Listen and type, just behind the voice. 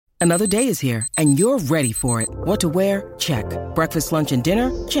Another day is here, and you're ready for it. What to wear? Check. Breakfast, lunch, and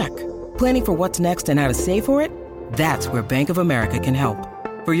dinner? Check. Planning for what's next and how to save for it? That's where Bank of America can help.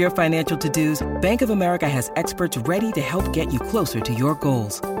 For your financial to-dos, Bank of America has experts ready to help get you closer to your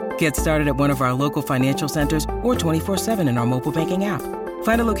goals. Get started at one of our local financial centers or 24/7 in our mobile banking app.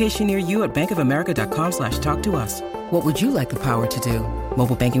 Find a location near you at bankofamerica.com/talktous. What would you like the power to do?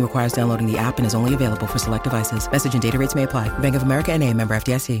 Mobile banking requires downloading the app and is only available for select devices. Message and data rates may apply. Bank of America N.A., member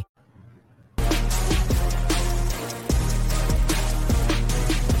FDIC.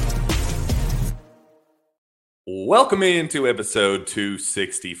 Welcome into episode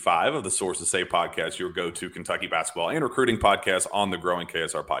 265 of the Sources Say podcast, your go-to Kentucky basketball and recruiting podcast on the growing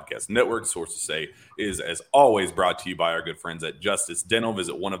KSR Podcast Network. Sources Say is, as always, brought to you by our good friends at Justice Dental.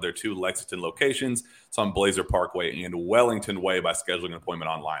 Visit one of their two Lexington locations. It's on Blazer Parkway and Wellington Way by scheduling an appointment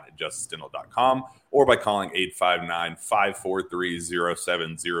online at justicedental.com or by calling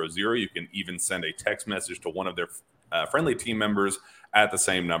 859-543-0700. You can even send a text message to one of their friendly team members at the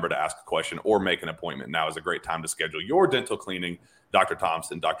same number to ask a question or make an appointment. Now is a great time to schedule your dental cleaning. Dr.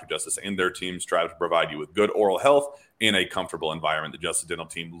 Thompson, Dr. Justice, and their team strive to provide you with good oral health in a comfortable environment. The Justice Dental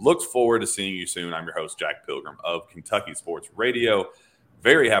team looks forward to seeing you soon. I'm your host, Jack Pilgrim of Kentucky Sports Radio.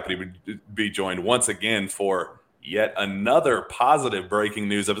 Very happy to be joined once again for yet another positive breaking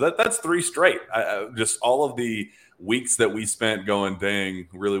news. That's three straight. Just all of the weeks that we spent going, dang,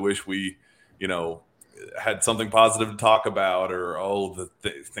 really wish we, had something positive to talk about, or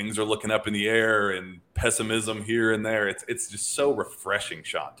things are looking up in the air and pessimism here and there. It's just so refreshing,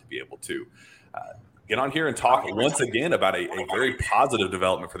 Sean, to be able to get on here and talk once again about a very positive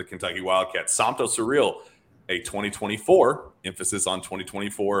development for the Kentucky Wildcats. Somto Cyril, a 2024, emphasis on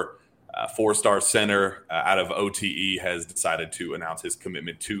 2024, four-star center out of OTE, has decided to announce his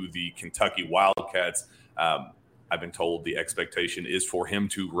commitment to the Kentucky Wildcats. I've been told the expectation is for him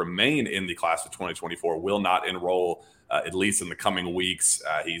to remain in the class of 2024, will not enroll, at least in the coming weeks.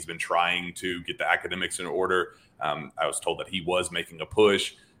 He's been trying to get the academics in order. I was told that he was making a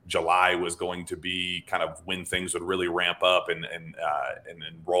push. July was going to be kind of when things would really ramp up, and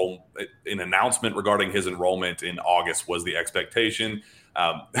enroll. An announcement regarding his enrollment in August was the expectation.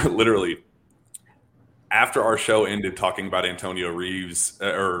 Literally, after our show ended talking about Antonio Reeves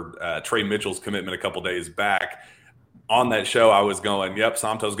or Trey Mitchell's commitment a couple days back, on that show, I was going, yep,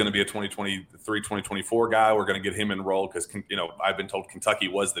 Somto's going to be a 2023, 2024 guy. We're going to get him enrolled because, I've been told Kentucky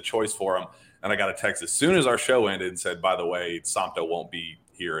was the choice for him. And I got a text as soon as our show ended and said, by the way, Somto won't be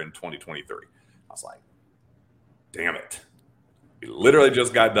here in 2023. I was like, damn it. We literally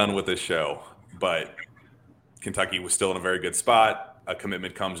just got done with this show, but Kentucky was still in a very good spot. A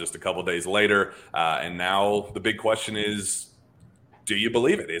commitment comes just a couple days later. And now the big question is, do you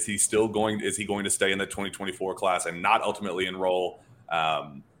believe it? Is he going to stay in the 2024 class and not ultimately enroll?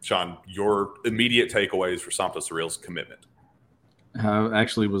 Sean, your immediate takeaways for Somto Cyril's commitment? I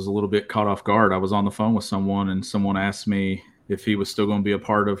actually was a little bit caught off guard. I was on the phone with someone, and someone asked me if he was still going to be a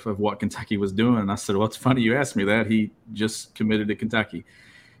part of what Kentucky was doing. And I said, well, it's funny you asked me that. He just committed to Kentucky.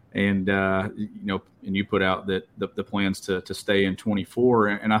 And, and you put out that the plans to stay in 24.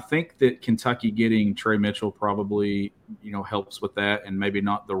 And I think that Kentucky getting Trey Mitchell probably, helps with that, and maybe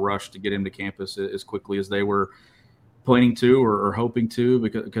not the rush to get him to campus as quickly as they were planning to or hoping to,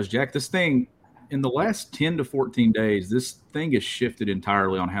 because Jack, this thing in the last 10 to 14 days, this thing has shifted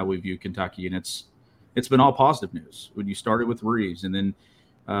entirely on how we view Kentucky. And it's been all positive news. When you started with Reeves, and then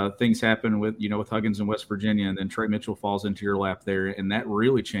things happen with Huggins in West Virginia, and then Trey Mitchell falls into your lap there. And that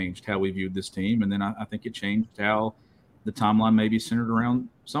really changed how we viewed this team. And then I think it changed how the timeline may be centered around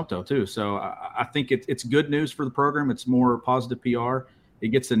Somto too. So I think it's good news for the program. It's more positive PR. It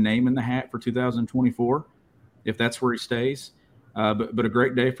gets a name in the hat for 2024, if that's where he stays. But a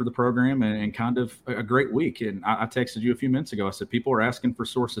great day for the program, and kind of a great week. And I texted you a few minutes ago. I said, people are asking for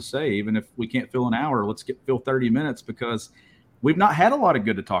Sources Say. Even if we can't fill an hour, let's fill 30 minutes, because we've not had a lot of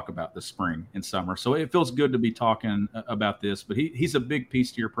good to talk about this spring and summer. So it feels good to be talking about this. But he's a big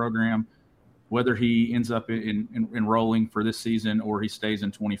piece to your program, whether he ends up enrolling for this season or he stays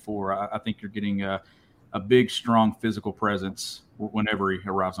in 24. I think you're getting a big, strong physical presence whenever he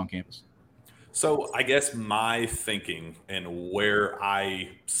arrives on campus. So I guess my thinking and where I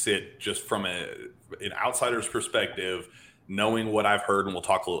sit, just from an outsider's perspective, knowing what I've heard, and we'll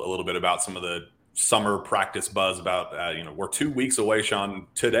talk a little bit about some of the summer practice buzz about, we're 2 weeks away, Sean,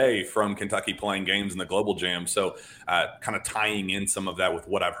 today from Kentucky playing games in the Global Jam. So kind of tying in some of that with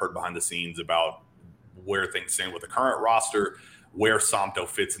what I've heard behind the scenes about where things stand with the current roster, where Somto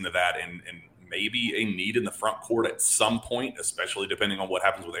fits into that, and maybe a need in the front court at some point, especially depending on what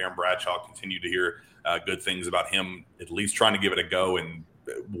happens with Aaron Bradshaw. Continue to hear good things about him, at least trying to give it a go and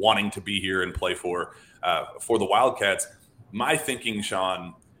wanting to be here and play for the Wildcats. My thinking,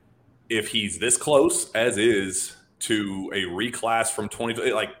 Sean, if he's this close as is to a reclass from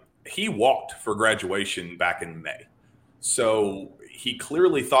 2020, like he walked for graduation back in May. So he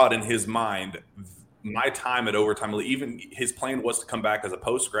clearly thought in his mind, my time at Overtime Elite, even his plan was to come back as a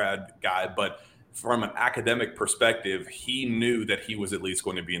post-grad guy, but from an academic perspective, he knew that he was at least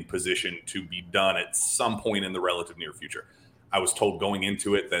going to be in position to be done at some point in the relative near future. I was told going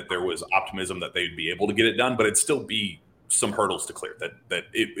into it that there was optimism that they'd be able to get it done, but it'd still be some hurdles to clear, that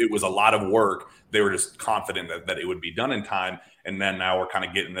it was a lot of work. They were just confident that it would be done in time. And then now we're kind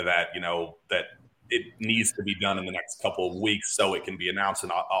of getting to that, that it needs to be done in the next couple of weeks so it can be announced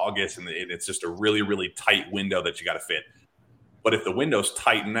in August. And it's just a really, really tight window that you got to fit. But if the window's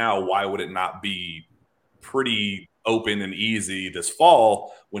tight now, why would it not be pretty open and easy this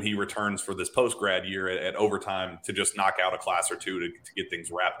fall when he returns for this post-grad year at Overtime to just knock out a class or two to get things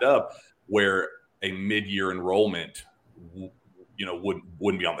wrapped up, where a mid-year enrollment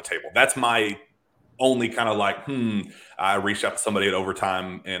wouldn't be on the table? That's my only kind of like, I reached out to somebody at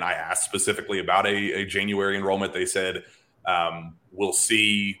Overtime and I asked specifically about a January enrollment. They said, we'll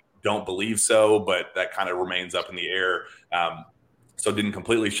see, don't believe so, but that kind of remains up in the air. So didn't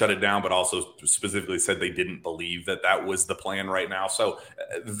completely shut it down, but also specifically said they didn't believe that was the plan right now. So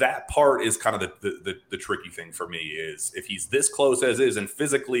that part is kind of the tricky thing for me, is if he's this close as is and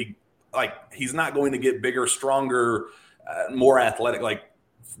physically, like, he's not going to get bigger, stronger, more athletic. Like,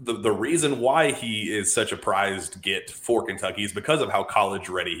 the reason why he is such a prized get for Kentucky is because of how college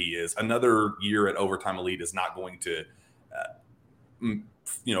ready he is. Another year at Overtime Elite is not going to,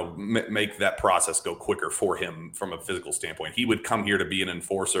 make that process go quicker for him from a physical standpoint. He would come here to be an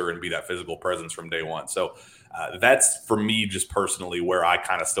enforcer and be that physical presence from day one. So that's, for me, just personally, where I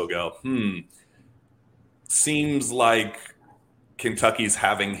kind of still go, seems like Kentucky's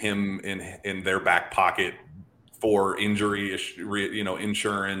having him in their back pocket for injury,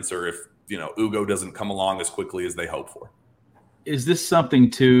 insurance, or if, Ugo doesn't come along as quickly as they hope for. Is this something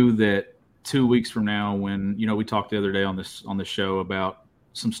too that 2 weeks from now, when, we talked the other day on the show about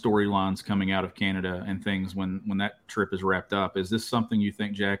some storylines coming out of Canada and things when that trip is wrapped up, is this something you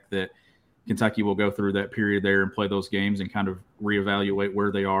think, Jack, that Kentucky will go through that period there and play those games and kind of reevaluate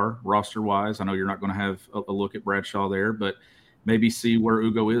where they are roster wise? I know you're not going to have a look at Bradshaw there, but maybe see where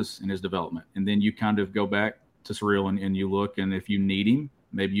Ugo is in his development. And then you kind of go back to Cyril and you look, and if you need him,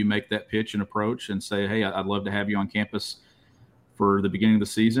 maybe you make that pitch and approach and say, hey, I'd love to have you on campus for the beginning of the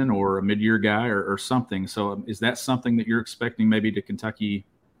season, or a mid-year guy or something. So is that something that you're expecting maybe to Kentucky's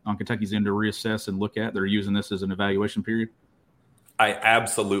end to reassess and look at? They're using this as an evaluation period? I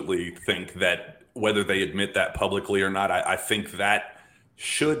absolutely think that, whether they admit that publicly or not, I think that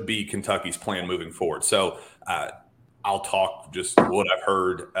should be Kentucky's plan moving forward. So I'll talk just what I've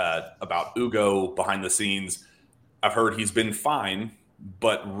heard about Ugo behind the scenes. I've heard he's been fine,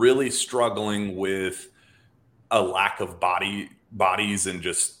 but really struggling with a lack of bodies and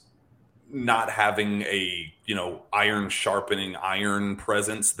just not having a, iron sharpening iron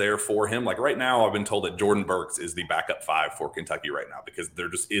presence there for him. Like right now, I've been told that Jordan Burks is the backup 5 for Kentucky right now, because there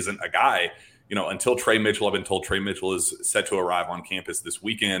just isn't a guy, until Trey Mitchell. I've been told Trey Mitchell is set to arrive on campus this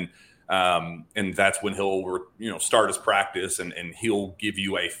weekend. And that's when he'll, start his practice and he'll give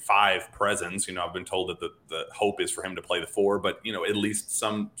you a 5 presence. I've been told that the hope is for him to play the 4, but, at least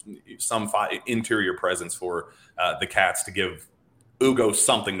some 5 interior presence for the Cats to give Ugo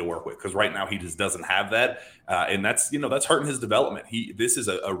something to work with, because right now he just doesn't have that. And that's hurting his development. This is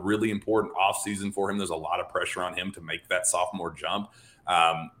a really important offseason for him. There's a lot of pressure on him to make that sophomore jump.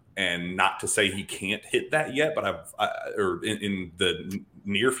 And not to say he can't hit that yet, but in the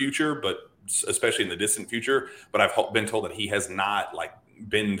near future, but especially in the distant future. But I've been told that he has not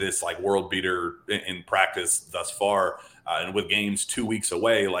been this world beater in practice thus far. And with games 2 weeks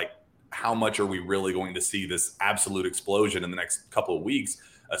away, how much are we really going to see this absolute explosion in the next couple of weeks,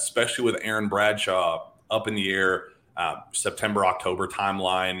 especially with Aaron Bradshaw up in the air, September, October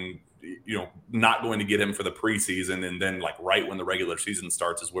timeline, not going to get him for the preseason. And then right when the regular season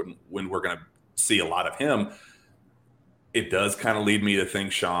starts is when we're going to see a lot of him. It does kind of lead me to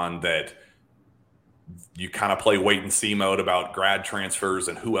think, Sean, that you kind of play wait and see mode about grad transfers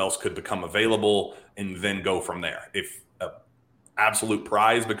and who else could become available, and then go from there. If an absolute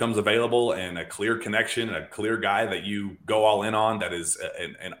prize becomes available and a clear connection, a clear guy that you go all in on, that is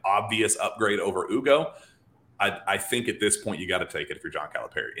an obvious upgrade over Ugo, I think at this point you got to take it if you're John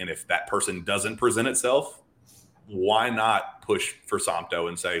Calipari. And if that person doesn't present itself, why not push for Somto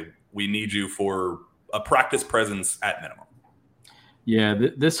and say, we need you for a practice presence at minimum? Yeah,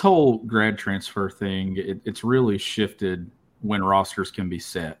 this whole grad transfer thing, it's really shifted when rosters can be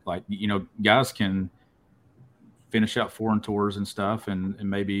set. Like, guys can finish out foreign tours and stuff and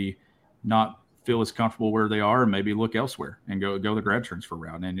maybe not feel as comfortable where they are and maybe look elsewhere and go the grad transfer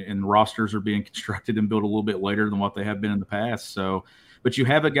route. And rosters are being constructed and built a little bit later than what they have been in the past. So, but you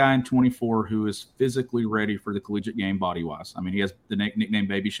have a guy in 24 who is physically ready for the collegiate game body-wise. I mean, he has the nickname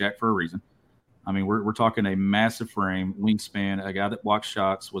Baby Shaq for a reason. I mean, we're talking a massive frame, wingspan, a guy that blocks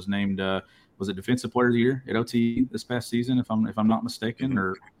shots, was named was it Defensive Player of the Year at OT this past season, if I'm not mistaken.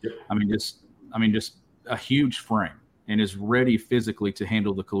 Or I mean, just a huge frame and is ready physically to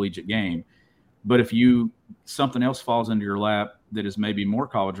handle the collegiate game. But if something else falls into your lap that is maybe more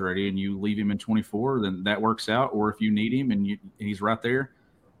college ready and you leave him in 24, then that works out. Or if you need him and he's right there,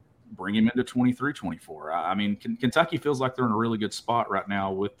 bring him into 23, 24. I mean, Kentucky feels like they're in a really good spot right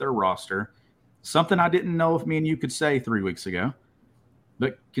now with their roster. Something I didn't know if me and you could say 3 weeks ago,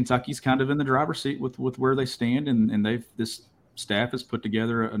 but Kentucky's kind of in the driver's seat with where they stand. And this staff has put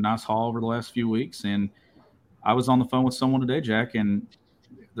together a nice haul over the last few weeks. And I was on the phone with someone today, Jack, and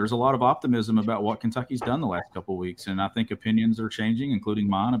there's a lot of optimism about what Kentucky's done the last couple of weeks. And I think opinions are changing, including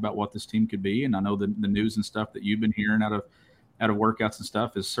mine, about what this team could be. And I know the news and stuff that you've been hearing out of workouts and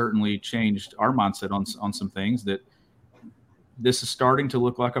stuff has certainly changed our mindset on some things, that this is starting to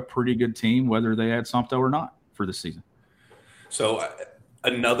look like a pretty good team, whether they add Somto or not for this season. So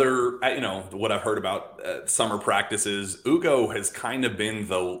another, what I've heard about summer practices, Ugo has kind of been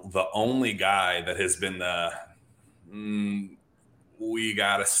the only guy that has been we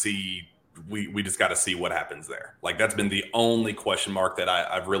just got to see what happens there. Like, that's been the only question mark that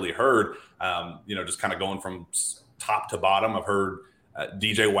I've really heard, just kind of going from top to bottom. I've heard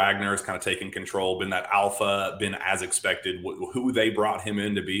DJ Wagner has kind of taken control, been that alpha, been as expected. Who they brought him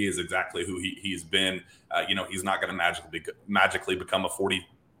in to be is exactly who he's been. He's not going to magically become a 40%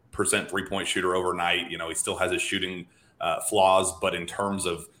 3-point shooter overnight. He still has his shooting flaws, but in terms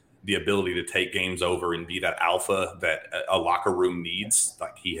of the ability to take games over and be that alpha that a locker room needs,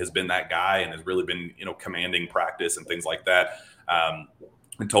 like, he has been that guy and has really been, commanding practice and things like that. I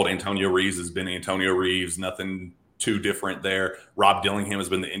told Antonio Reeves has been Antonio Reeves, nothing too different there. Rob Dillingham has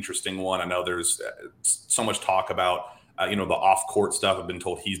been the interesting one. I know there's so much talk about, the off-court stuff. I've been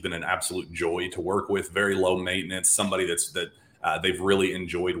told he's been an absolute joy to work with, very low maintenance, somebody that they've really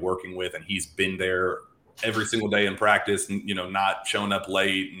enjoyed working with, and he's been there every single day in practice and, not showing up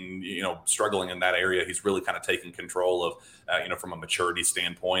late and, struggling in that area. He's really kind of taken control of, from a maturity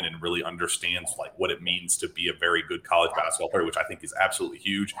standpoint, and really understands like what it means to be a very good college basketball player, which I think is absolutely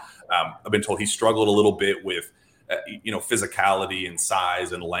huge. I've been told he struggled a little bit with, physicality and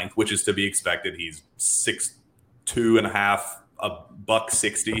size and length, which is to be expected. He's 6'2.5",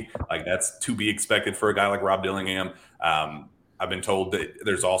 $160. Like, that's to be expected for a guy like Rob Dillingham. I've been told that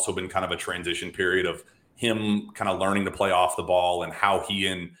there's also been kind of a transition period of him kind of learning to play off the ball and how he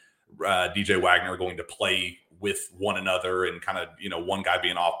and DJ Wagner are going to play with one another, and kind of, one guy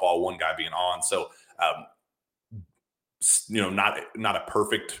being off ball, one guy being on. So, not a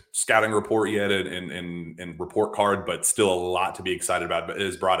perfect scouting report yet and report card, but still a lot to be excited about. But it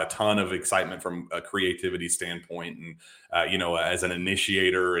has brought a ton of excitement from a creativity standpoint, and as an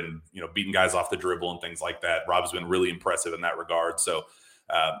initiator and beating guys off the dribble and things like that. Rob's been really impressive in that regard. So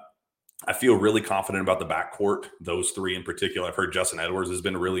I feel really confident about the backcourt, those three in particular. I've heard Justin Edwards has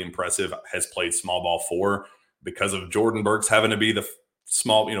been really impressive, has played small ball 4 because of Jordan Burks having to be the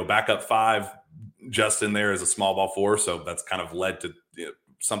small, backup 5. Justin there as a small ball 4. So that's kind of led to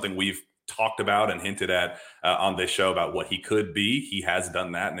something we've talked about and hinted at on this show about what he could be. He has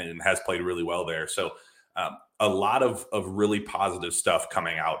done that and has played really well there. So a lot of really positive stuff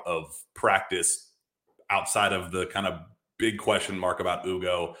coming out of practice outside of the kind of big question mark about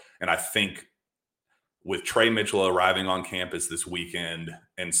Ugo. And I think with Trey Mitchell arriving on campus this weekend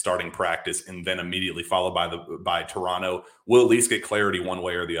and starting practice, and then immediately followed by Toronto, we'll at least get clarity one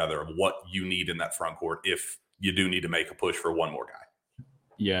way or the other of what you need in that front court if you do need to make a push for one more guy.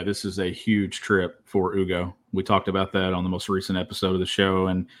 Yeah, this is a huge trip for Ugo. We talked about that on the most recent episode of the show,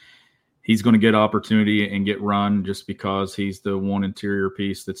 and he's going to get opportunity and get run just because he's the one interior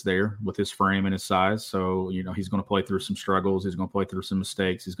piece that's there with his frame and his size. So, he's going to play through some struggles. He's going to play through some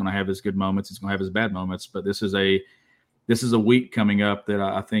mistakes. He's going to have his good moments. He's going to have his bad moments. But this is a week coming up that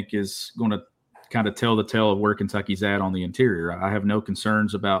I think is going to kind of tell the tale of where Kentucky's at on the interior. I have no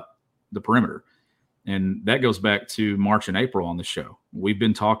concerns about the perimeter. And that goes back to March and April on the show. We've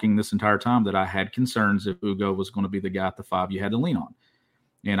been talking this entire time that I had concerns if Ugo was going to be the guy at the 5 you had to lean on.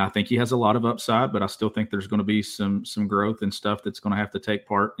 And I think he has a lot of upside, but I still think there's going to be some growth and stuff that's going to have to take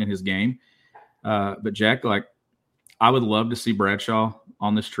part in his game. But Jack, I would love to see Bradshaw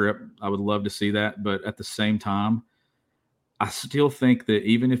on this trip. I would love to see that. But at the same time, I still think that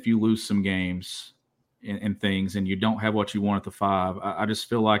even if you lose some games and things and you don't have what you want at the 5, I just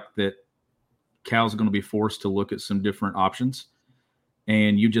feel like that Cal's going to be forced to look at some different options.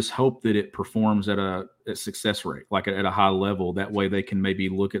 And you just hope that it performs at a success rate, like at a high level. That way they can maybe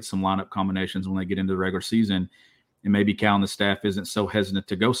look at some lineup combinations when they get into the regular season, and maybe Cal and the staff isn't so hesitant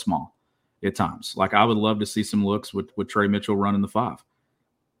to go small at times. Like I would love to see some looks with Trey Mitchell running the 5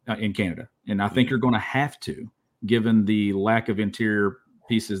 in Canada. And I think you're going to have to, given the lack of interior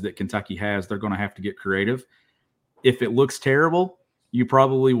pieces that Kentucky has, they're going to have to get creative. If it looks terrible, you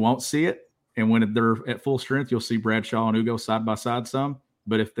probably won't see it. And when they're at full strength, you'll see Bradshaw and Ugo side by side some.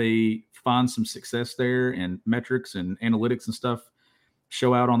 But if they find some success there and metrics and analytics and stuff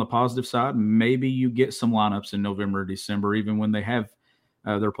show out on the positive side, maybe you get some lineups in November, December, even when they have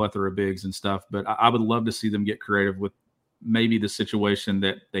their plethora of bigs and stuff. But I would love to see them get creative with maybe the situation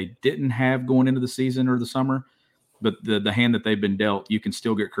that they didn't have going into the season or the summer. But the hand that they've been dealt, you can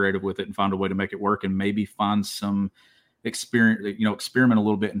still get creative with it and find a way to make it work and maybe find some experiment a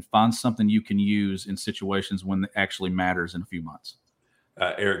little bit and find something you can use in situations when it actually matters in a few months.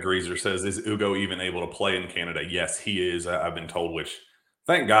 Eric Greaser says, is Ugo even able to play in Canada? Yes, he is. I've been told, which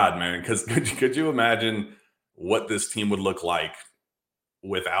thank God, man, because could you imagine what this team would look like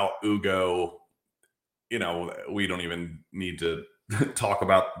without Ugo? We don't even need to talk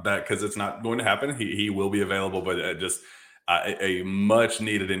about that because it's not going to happen. He will be available, but just a much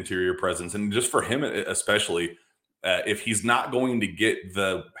needed interior presence. And just for him, especially, if he's not going to get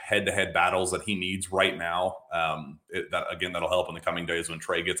the head-to-head battles that he needs right now, that'll help in the coming days when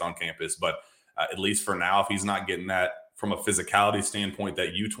Trey gets on campus. But at least for now, if he's not getting that from a physicality standpoint,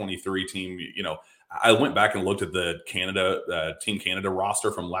 that U23 team, I went back and looked at the Team Canada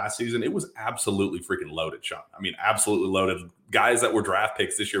roster from last season. It was absolutely freaking loaded, Sean. I mean, absolutely loaded. Guys that were draft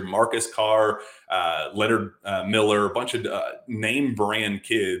picks this year, Marcus Carr, Leonard Miller, a bunch of name brand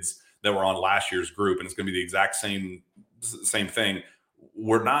kids that were on last year's group, and it's going to be the exact same thing.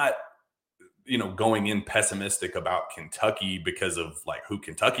 We're not, going in pessimistic about Kentucky because of like who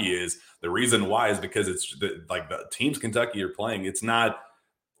Kentucky is. The reason why is because it's the teams Kentucky are playing. It's not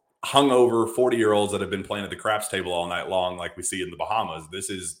hungover 40-year-olds that have been playing at the craps table all night long like we see in the Bahamas. This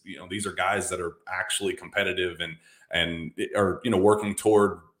is, these are guys that are actually competitive and are, working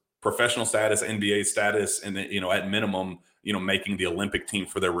toward professional status, NBA status, and at minimum, making the Olympic team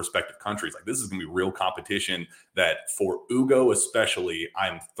for their respective countries. Like, this is going to be real competition that for Ugo especially,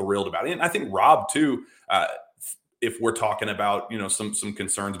 I'm thrilled about it. And I think Rob too, if we're talking about, some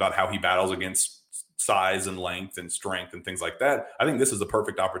concerns about how he battles against size and length and strength and things like that, I think this is a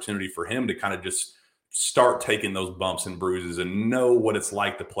perfect opportunity for him to kind of just start taking those bumps and bruises and know what it's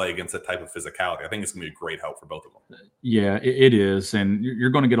like to play against that type of physicality. I think it's going to be a great help for both of them. Yeah, it is. And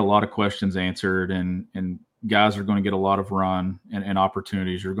you're going to get a lot of questions answered, and guys are going to get a lot of run and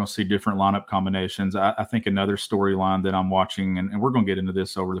opportunities. You're going to see different lineup combinations. I think another storyline that I'm watching, and we're going to get into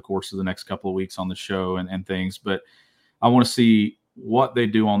this over the course of the next couple of weeks on the show and things, but I want to see what they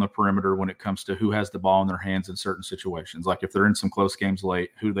do on the perimeter when it comes to who has the ball in their hands in certain situations. Like if they're in some close games late,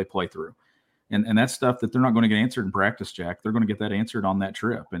 who do they play through? And that's stuff that they're not going to get answered in practice, Jack. They're going to get that answered on that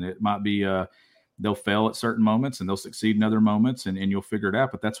trip. And it might be they'll fail at certain moments and they'll succeed in other moments, and you'll figure it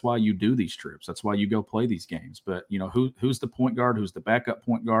out. But that's why you do these trips. That's why you go play these games. But, who's the point guard? Who's the backup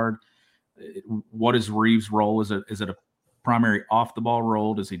point guard? What is Reeves' role? Is it a primary off-the-ball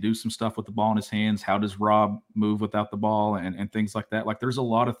role? Does he do some stuff with the ball in his hands? How does Rob move without the ball and things like that? Like, there's a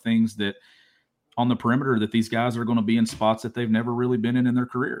lot of things that on the perimeter that these guys are going to be in spots that they've never really been in their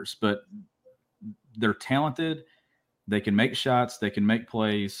careers. But they're talented. They can make shots. They can make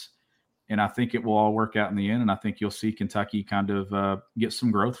plays. And I think it will all work out in the end. And I think you'll see Kentucky kind of get some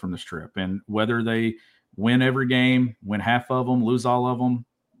growth from this trip. And whether they win every game, win half of them, lose all of them,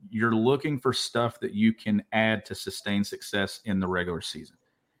 you're looking for stuff that you can add to sustain success in the regular season.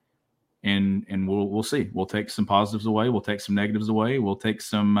 And we'll see. We'll take some positives away. We'll take some negatives away. We'll take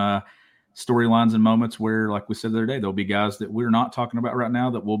some storylines and moments where, like we said the other day, there'll be guys that we're not talking about right now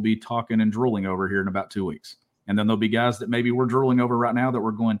that we'll be talking and drooling over here in about 2 weeks. And then there'll be guys that maybe we're drooling over right now that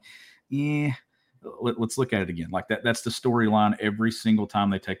we're going, let's look at it again. Like that's the storyline every single time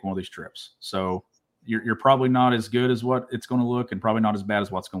they take one of these trips. So you're probably not as good as what it's going to look, and probably not as bad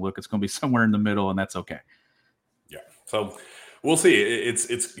as what's going to look. It's going to be somewhere in the middle, and that's okay. Yeah. So we'll see.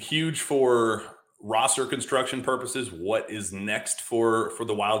 It's huge for roster construction purposes. What is next for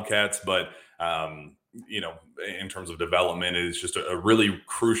the Wildcats? But, in terms of development, it's just a really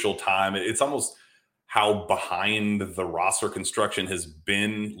crucial time. It's almost how behind the roster construction has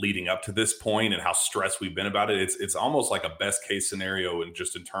been leading up to this point and how stressed we've been about it. It's almost like a best case scenario, and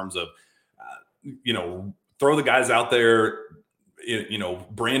just in terms of, throw the guys out there,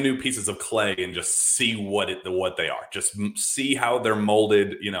 brand new pieces of clay and just see what they are. Just see how they're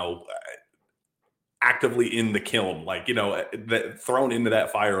molded, actively in the kiln, thrown into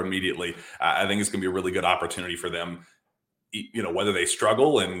that fire immediately. I think it's going to be a really good opportunity for them, whether they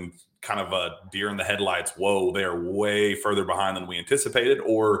struggle and kind of a deer in the headlights, whoa, they're way further behind than we anticipated,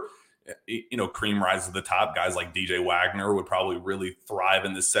 or cream rises to the top. Guys like DJ Wagner would probably really thrive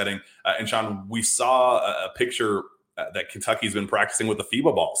in this setting. And Sean, we saw a picture that Kentucky's been practicing with the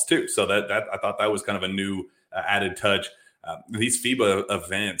FIBA balls too. So that I thought that was kind of a new added touch. These FIBA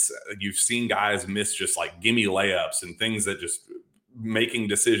events, you've seen guys miss just like gimme layups and things that just making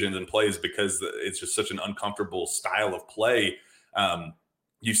decisions and plays because it's just such an uncomfortable style of play.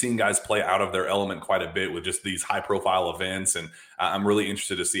 You've seen guys play out of their element quite a bit with just these high profile events. And I'm really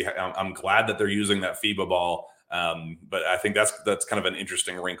interested to see I'm glad that they're using that FIBA ball. But I think that's kind of an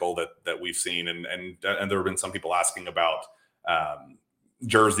interesting wrinkle that we've seen. And there have been some people asking about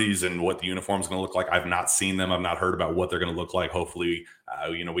jerseys and what the uniform is going to look like. I've not seen them. I've not heard about what they're going to look like. Hopefully,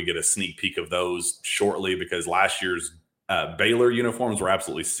 we get a sneak peek of those shortly, because last year's Baylor uniforms were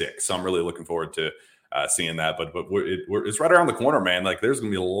absolutely sick. So I'm really looking forward to seeing that. But it's right around the corner, man. Like, there's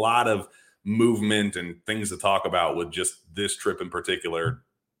going to be a lot of movement and things to talk about with just this trip in particular.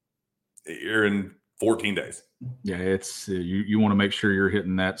 You're in 14 days. Yeah, it's you want to make sure you're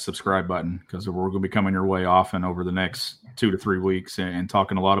hitting that subscribe button, because we're going to be coming your way often over the next 2 to 3 weeks and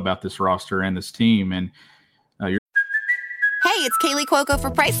talking a lot about this roster and this team. And Hey, it's Kaylee Cuoco for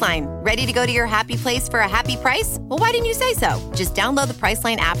Priceline. Ready to go to your happy place for a happy price? Well, why didn't you say so? Just download the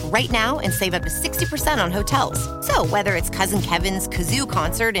Priceline app right now and save up to 60% on hotels. So whether it's Cousin Kevin's Kazoo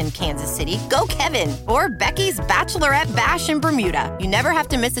Concert in Kansas City, go Kevin, or Becky's Bachelorette Bash in Bermuda, you never have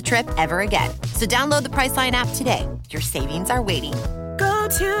to miss a trip ever again. So download the Priceline app today. Your savings are waiting. Go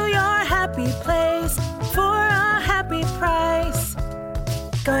to your happy place for a happy price.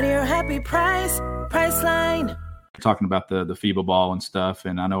 Go to your happy price, Priceline. Talking about the FIBA ball and stuff,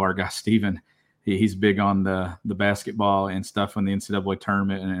 and I know our guy Steven, he's big on the basketball and stuff in the NCAA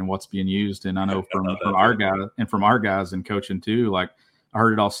tournament and what's being used. And I know from our guys and coaching too, like I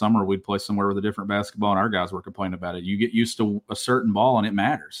heard it all summer, we'd play somewhere with a different basketball and our guys were complaining about it. You get used to a certain ball and it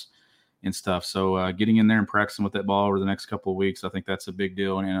matters and stuff. So getting in there and practicing with that ball over the next couple of weeks, I think that's a big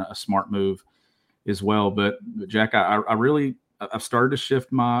deal and a smart move as well. But Jack, I've started to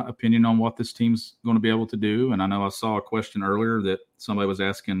shift my opinion on what this team's going to be able to do. And I know I saw a question earlier that somebody was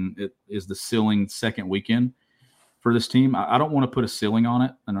asking, is the ceiling second weekend for this team? I don't want to put a ceiling on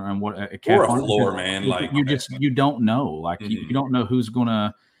it and what a cap or a on floor, it. man. You don't know. Like you don't know who's going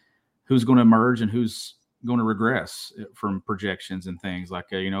to emerge and who's going to regress from projections and things like,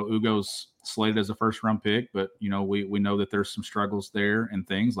 Ugo's slated as a first round pick, but we know that there's some struggles there and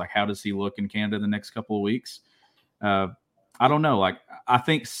things like, how does he look in Canada the next couple of weeks? I don't know. Like, I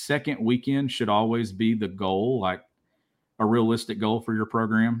think second weekend should always be the goal, like a realistic goal for your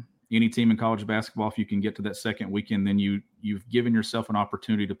program. Any team in college basketball, if you can get to that second weekend, then you've given yourself an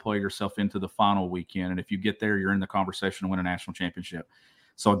opportunity to play yourself into the final weekend. And if you get there, you're in the conversation to win a national championship.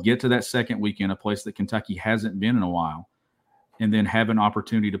 So get to that second weekend, a place that Kentucky hasn't been in a while, and then have an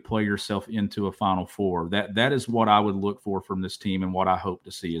opportunity to play yourself into a Final Four. That is what I would look for from this team, and what I hope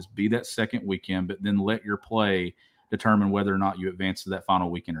to see is be that second weekend, but then let your play determine whether or not you advance to that final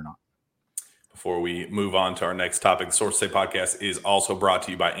weekend or not. Before we move on to our next topic, the Source Say podcast is also brought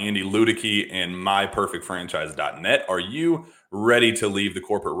to you by Andy Ludicky and MyPerfectFranchise.net. Are you ready to leave the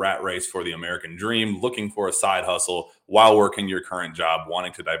corporate rat race for the American dream, looking for a side hustle while working your current job,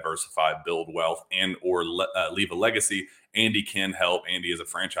 wanting to diversify, build wealth, and or leave a legacy? Andy can help. Andy is a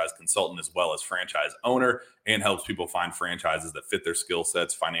franchise consultant as well as franchise owner and helps people find franchises that fit their skill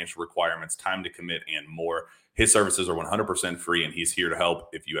sets, financial requirements, time to commit, and more. His services are 100% free, and he's here to help.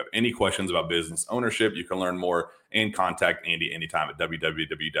 If you have any questions about business ownership, you can learn more and contact Andy anytime at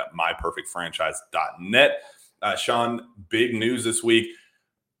www.myperfectfranchise.net. Sean, big news this week.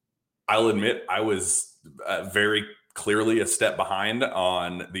 I'll admit I was very clearly a step behind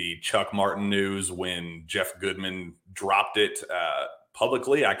on the Chuck Martin news when Jeff Goodman dropped it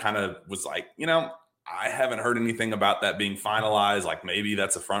publicly. I kind of was like, I haven't heard anything about that being finalized. Like, maybe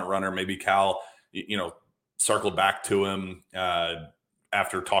that's a front runner. Maybe Cal, circled back to him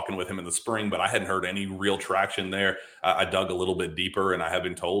after talking with him in the spring, but I hadn't heard any real traction there. I dug a little bit deeper, and I have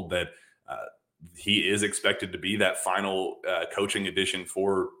been told that he is expected to be that final coaching addition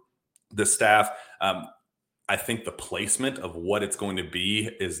for the staff. I think the placement of what it's going to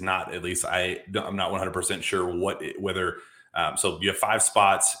be is not, at least I'm not 100% sure so you have 5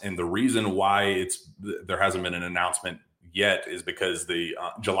 spots, and the reason why there hasn't been an announcement yet is because the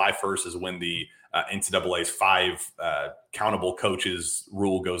July 1st is when the NCAA's 5 countable coaches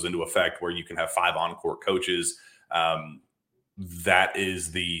rule goes into effect, where you can have 5 on-court coaches. That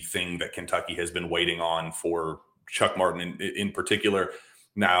is the thing that Kentucky has been waiting on for Chuck Martin in particular.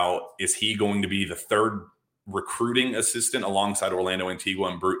 Now, is he going to be the third recruiting assistant alongside Orlando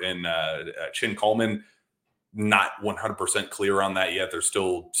Antigua and Chin Coleman? Not 100% clear on that yet. There's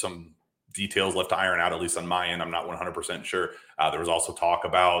still some details left to iron out, at least on my end. I'm not 100% sure. There was also talk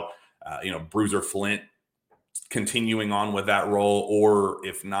about, Bruiser Flint continuing on with that role, or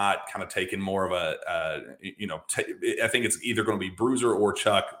if not, kind of taking more of I think it's either going to be Bruiser or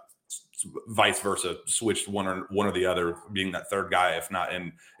Chuck, vice versa, switched one or the other, being that third guy. If not,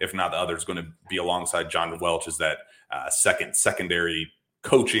 the other is going to be alongside John Welch as that secondary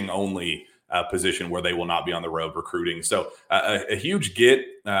coaching only position where they will not be on the road recruiting. So a huge get.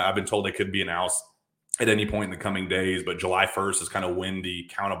 I've been told it could be announced at any point in the coming days, but July 1st is kind of when the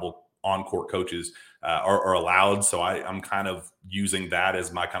countable on-court coaches are allowed. So I'm kind of using that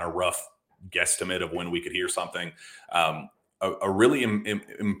as my kind of rough guesstimate of when we could hear something. A really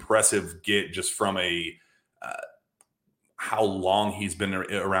impressive get just from how long he's been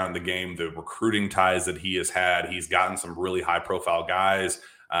around the game, the recruiting ties that he has had. He's gotten some really high-profile guys.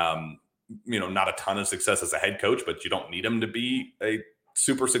 Not a ton of success as a head coach, but you don't need him to be a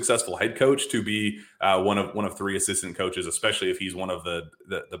super successful head coach to be one of 3 assistant coaches, especially if he's one of the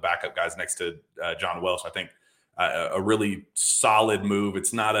backup guys next to John Welch. I think a really solid move.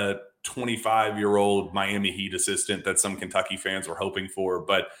 It's not a 25-year-old Miami Heat assistant that some Kentucky fans were hoping for,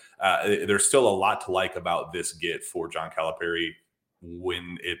 but there's still a lot to like about this get for John Calipari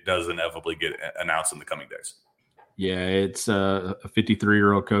when it does inevitably get announced in the coming days. Yeah, it's a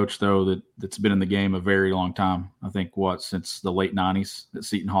 53-year-old coach, though, that's been in the game a very long time. I think, since the late 90s at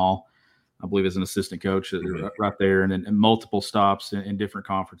Seton Hall, I believe, as an assistant coach right there, and multiple stops in different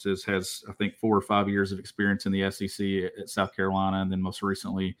conferences, has, I think, 4 or 5 years of experience in the SEC at South Carolina, and then most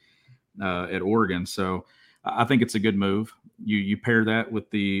recently at Oregon. So I think it's a good move. You pair that with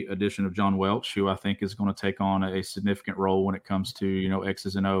the addition of John Welch, who I think is going to take on a significant role when it comes to,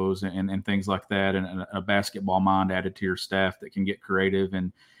 X's and O's and things like that, and a basketball mind added to your staff that can get creative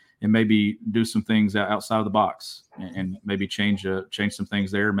and maybe do some things outside of the box and maybe change some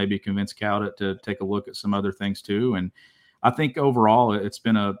things there, maybe convince Cal to take a look at some other things too. And I think overall it's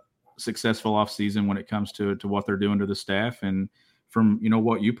been a successful offseason when it comes to what they're doing to the staff. And from,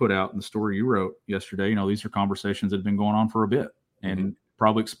 what you put out in the story you wrote yesterday, these are conversations that have been going on for a bit, and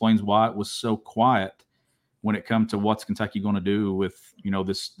probably explains why it was so quiet when it comes to what's Kentucky going to do with,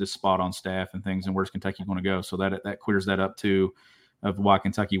 this spot on staff and things, and where's Kentucky going to go. So that clears that up too, of why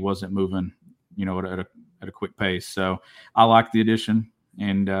Kentucky wasn't moving, at a quick pace. So I like the addition,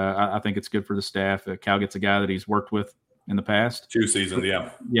 and I think it's good for the staff. Cal gets a guy that he's worked with in the past 2 seasons.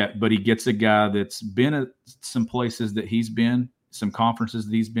 Yeah. But he gets a guy that's been at some places that he's been, some conferences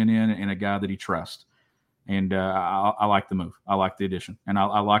that he's been in, and a guy that he trusts. And I like the move. I like the addition. And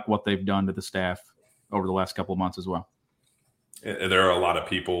I like what they've done to the staff over the last couple of months as well. There are a lot of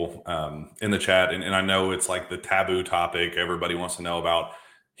people in the chat, and I know it's like the taboo topic. Everybody wants to know about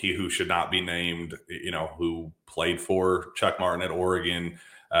he who should not be named, who played for Chuck Martin at Oregon,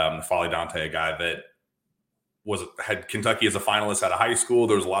 Folly Dante, a guy that had Kentucky as a finalist out of high school.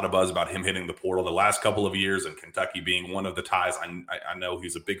 There was a lot of buzz about him hitting the portal the last couple of years, and Kentucky being one of the ties. I know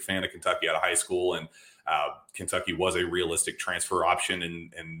he's a big fan of Kentucky out of high school, and Kentucky was a realistic transfer option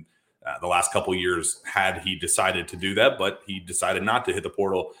in the last couple of years had he decided to do that, but he decided not to hit the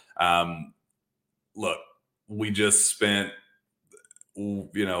portal. Look, we just spent,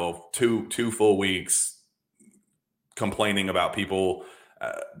 2 full weeks complaining about people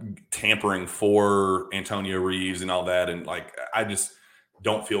tampering for Antonio Reeves and all that. And I just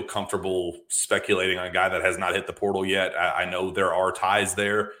don't feel comfortable speculating on a guy that has not hit the portal yet. I know there are ties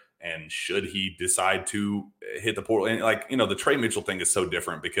there, and should he decide to hit the portal, and the Trey Mitchell thing is so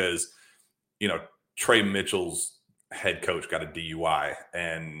different because, Trey Mitchell's head coach got a DUI,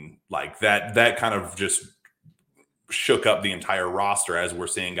 and that kind of just shook up the entire roster, as we're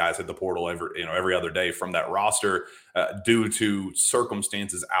seeing guys hit the portal every other day from that roster due to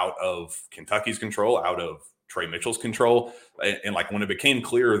circumstances out of Kentucky's control, out of Trey Mitchell's control. And when it became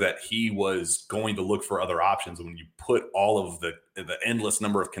clear that he was going to look for other options, when you put all of the endless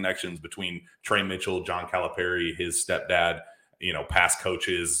number of connections between Trey Mitchell, John Calipari, his stepdad, past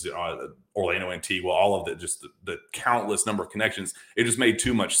coaches, Orlando Antigua, all of the countless number of connections, it just made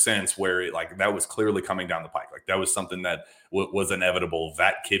too much sense where that was clearly coming down the pike. That was something that was inevitable.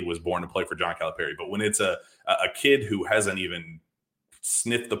 That kid was born to play for John Calipari. But when it's a kid who hasn't even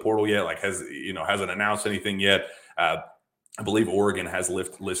sniffed the portal yet, hasn't announced anything yet, I believe Oregon has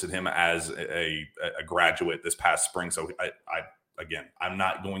listed him as a graduate this past spring. So I'm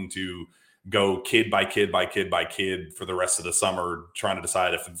not going to go kid by kid by kid by kid for the rest of the summer trying to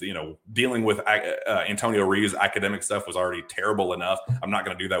decide if, dealing with Antonio Reeves' academic stuff was already terrible enough. I'm not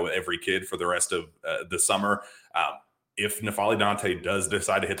going to do that with every kid for the rest of the summer. If N'Faly Dante does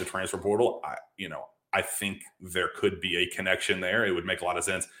decide to hit the transfer portal, I think there could be a connection there. It would make a lot of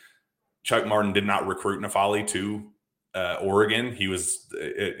sense. Chuck Martin did not recruit N'Faly to Oregon. He was,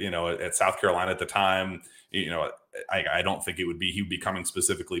 at South Carolina at the time. I don't think he would be coming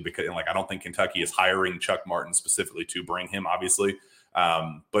specifically because, I don't think Kentucky is hiring Chuck Martin specifically to bring him, obviously.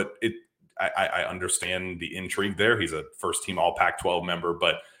 But I understand the intrigue there. He's a first-team All Pac-12 member,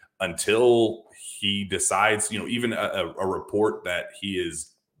 but until he decides, even a report that he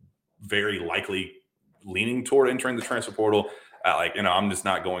is very likely leaning toward entering the transfer portal, I'm just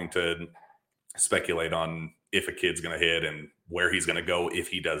not going to speculate on if a kid's going to hit and where he's going to go if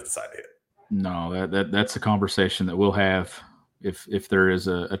he does decide to hit. No, that's a conversation that we'll have if there is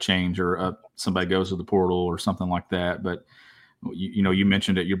a change or somebody goes to the portal or something like that. But you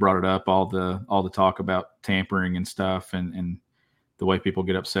mentioned it, you brought it up, all the talk about tampering and stuff, and the way people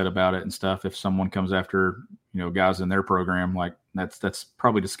get upset about it and stuff. If someone comes after guys in their program, that's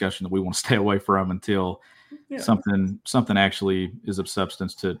probably discussion that we want to stay away from until something actually is of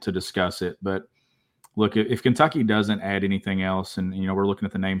substance to discuss it. But look, if Kentucky doesn't add anything else, and we're looking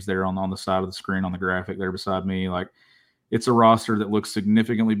at the names there on the side of the screen on the graphic there beside me, it's a roster that looks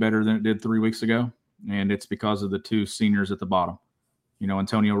significantly better than it did 3 weeks ago, and it's because of the two seniors at the bottom,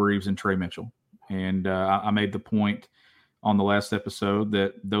 Antonio Reeves and Trey Mitchell. And I made the point on the last episode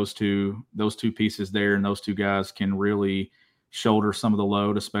that those two pieces there and those two guys can really shoulder some of the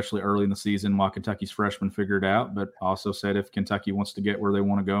load, especially early in the season while Kentucky's freshmen figure it out. But also said if Kentucky wants to get where they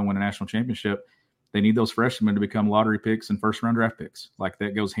want to go and win a national championship, they need those freshmen to become lottery picks and first-round draft picks.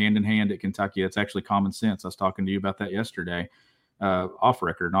 That goes hand in hand at Kentucky. That's actually common sense. I was talking to you about that yesterday, off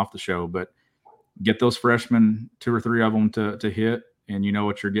record and off the show. But get those freshmen, 2 or 3 of them to hit, and you know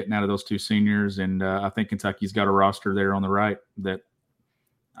what you're getting out of those two seniors. And I think Kentucky's got a roster there on the right that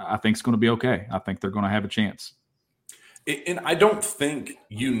I think is going to be okay. I think they're going to have a chance. And I don't think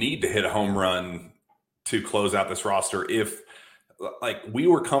you need to hit a home run to close out this roster. If we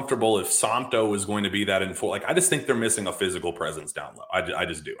were comfortable if Somto was going to be that in full, I just think they're missing a physical presence down low. I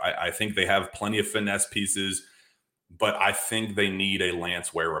just do. I think they have plenty of finesse pieces, but I think they need a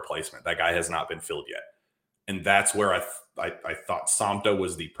Lance Ware replacement. That guy has not been filled yet. And that's where I thought Somto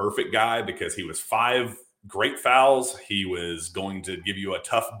was the perfect guy, because he was 5 great fouls. He was going to give you a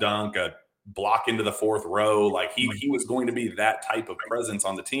tough dunk, a block into the 4th row. He was going to be that type of presence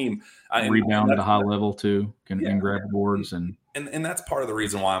on the team. Rebound at a high level too, and grab boards. And that's part of the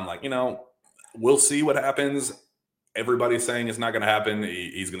reason why I'm we'll see what happens. Everybody's saying it's not going to happen.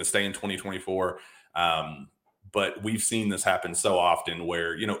 He's going to stay in 2024. But we've seen this happen so often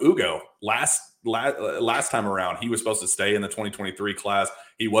where, Ugo last time around, he was supposed to stay in the 2023 class.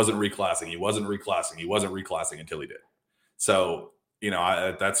 He wasn't reclassing until he did. So,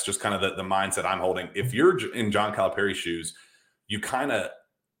 that's just kind of the mindset I'm holding. If you're in John Calipari's shoes, you kind of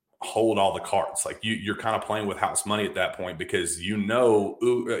hold all the cards. You're kind of playing with house money at that point, because if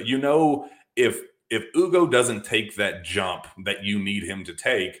Ugo doesn't take that jump that you need him to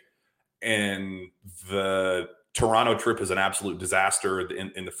take, and the Toronto trip is an absolute disaster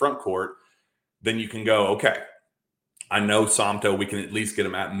in the front court, then you can go, okay, I know Somto, we can at least get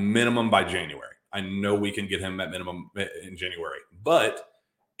him at minimum by January. I know we can get him at minimum in January. But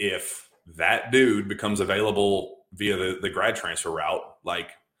if that dude becomes available via the grad transfer route,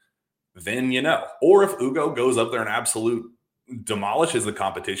 then or if Ugo goes up there and absolute demolishes the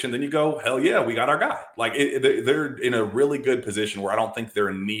competition, then you go, hell yeah, we got our guy. They're in a really good position where I don't think they're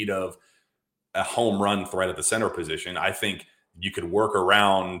in need of a home run threat at the center position. I think you could work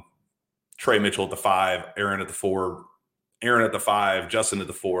around Trey Mitchell at the 5, Aaron at the 4, Aaron at the 5, Justin at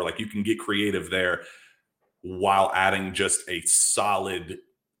the 4. You can get creative there while adding just a solid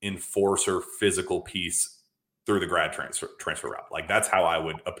enforcer physical piece through the grad transfer route. That's how I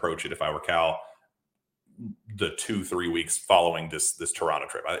would approach it if I were Cal the 2-3 weeks following this Toronto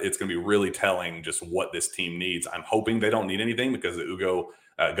trip. It's going to be really telling just what this team needs. I'm hoping they don't need anything, because Ugo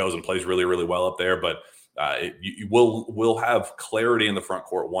goes and plays really, really well up there. But we'll have clarity in the front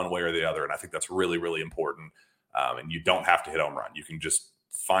court one way or the other, and I think that's really, really important. And you don't have to hit home run. You can just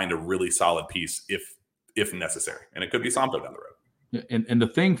find a really solid piece if necessary, and it could be Somto down the road. And the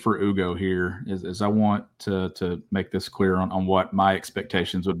thing for Ugo here is I want to make this clear on what my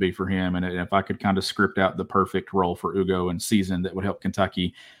expectations would be for him. And if I could kind of script out the perfect role for Ugo and season that would help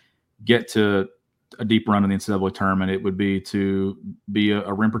Kentucky get to a deep run in the NCAA tournament, it would be to be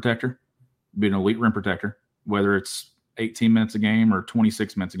a rim protector, be an elite rim protector, whether it's 18 minutes a game or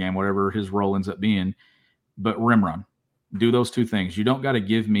 26 minutes a game, whatever his role ends up being, but rim run. Do those two things. You don't got to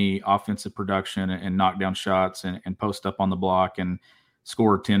give me offensive production and knock down shots and post up on the block and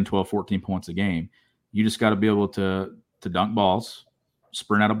score 10, 12, 14 points a game. You just got to be able to dunk balls,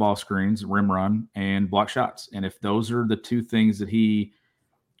 sprint out of ball screens, rim run, and block shots. And if those are the two things that he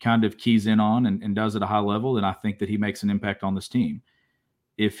kind of keys in on and does at a high level, then I think that he makes an impact on this team.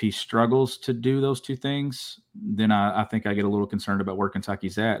 If he struggles to do those two things, then I think I get a little concerned about where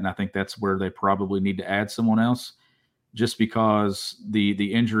Kentucky's at. And I think that's where they probably need to add someone else, just because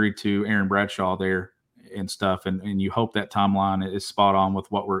the injury to Aaron Bradshaw there and stuff. And you hope that timeline is spot on with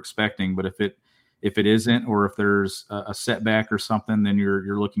what we're expecting. But if it isn't, or if there's a setback or something, then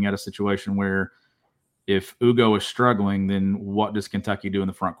you're looking at a situation where if Ugo is struggling, then what does Kentucky do in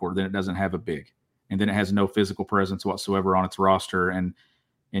the front court? Then it doesn't have a big, and then it has no physical presence whatsoever on its roster. And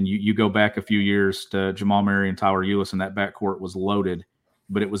you go back a few years to Jamal Murray and Tyler Ulis, and that backcourt was loaded,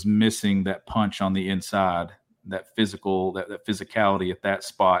 but it was missing that punch on the inside, that physicality at that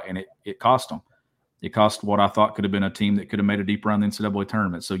spot, and it cost them. It cost what I thought could have been a team that could have made a deep run in the NCAA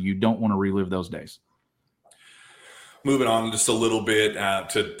tournament. So you don't want to relive those days. Moving on just a little bit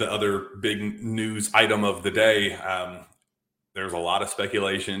to the other big news item of the day. There's a lot of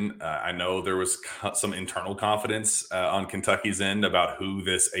speculation. I know there was some internal confidence on Kentucky's end about who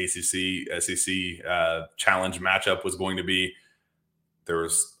this ACC-SEC challenge matchup was going to be. There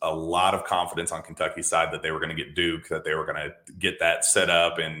was a lot of confidence on Kentucky's side that they were going to get Duke, that they were going to get that set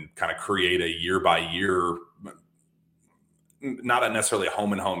up and kind of create a year-by-year, not necessarily a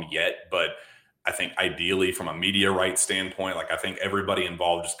home-and-home yet, but I think ideally from a media rights standpoint, like I think everybody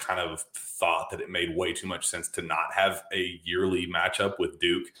involved just kind of thought that it made way too much sense to not have a yearly matchup with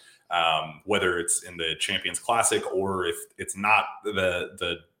Duke, whether it's in the Champions Classic or if it's not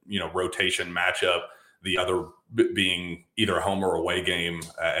the rotation matchup, the other being either a home or away game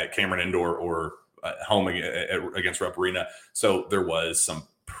at Cameron Indoor or home against Rupp Arena. So there was some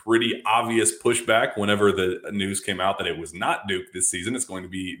pretty obvious pushback whenever the news came out that it was not Duke this season. It's going to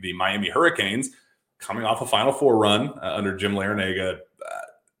be the Miami Hurricanes, coming off a Final Four run under Jim Larrañaga,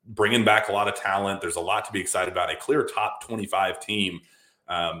 bringing back a lot of talent. There's a lot to be excited about, a clear top 25 team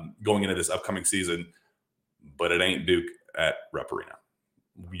going into this upcoming season, but it ain't Duke at Rupp Arena.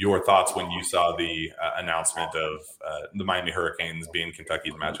 Your thoughts when you saw the announcement of the Miami Hurricanes being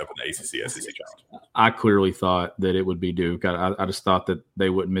Kentucky's matchup in the ACC-SEC Challenge? I clearly thought that it would be Duke. I just thought that they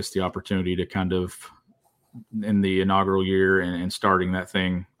wouldn't miss the opportunity to kind of, in the inaugural year and starting that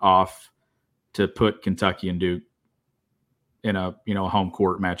thing off, to put Kentucky and Duke in a home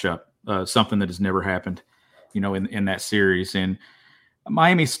court matchup, something that has never happened, in that series. And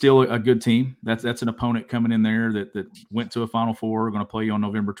Miami's still a good team. That's an opponent coming in there that went to a Final Four, going to play you on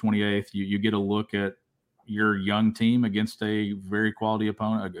November 28th. You get a look at your young team against a very quality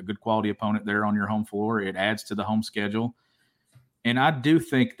opponent, a good quality opponent there on your home floor. It adds to the home schedule. And I do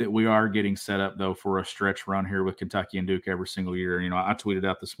think that we are getting set up, though, for a stretch run here with Kentucky and Duke every single year. I tweeted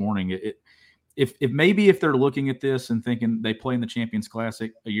out this morning, if they're looking at this and thinking they play in the Champions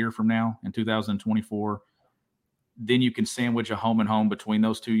Classic a year from now in 2024, then you can sandwich a home and home between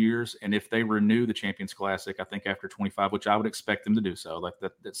those 2 years. And if they renew the Champions Classic, I think after 25, which I would expect them to do so, like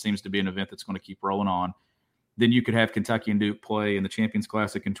that seems to be an event that's going to keep rolling on, then you could have Kentucky and Duke play in the Champions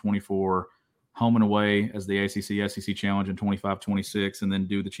Classic in 24, home and away as the ACC-SEC Challenge in 25-26, and then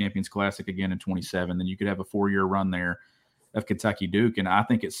do the Champions Classic again in 27. Then you could have a 4-year run there of Kentucky-Duke. And I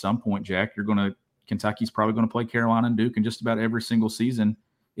think at some point, Jack, Kentucky's probably going to play Carolina and Duke in just about every single season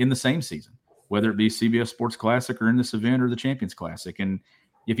in the same season, whether it be CBS Sports Classic or in this event or the Champions Classic. And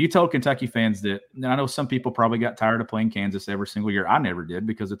if you told Kentucky fans that, I know some people probably got tired of playing Kansas every single year. I never did,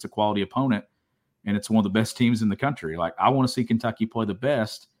 because it's a quality opponent and it's one of the best teams in the country. Like, I want to see Kentucky play the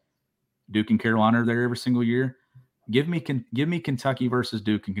best. Duke and Carolina are there every single year. Give me Kentucky versus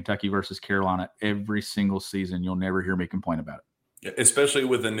Duke and Kentucky versus Carolina every single season. You'll never hear me complain about it. Especially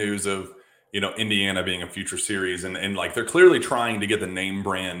with the news of, Indiana being a future series and like they're clearly trying to get the name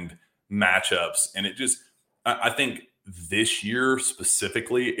brand matchups. And I think this year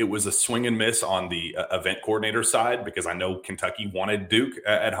specifically, it was a swing and miss on the event coordinator side, because I know Kentucky wanted Duke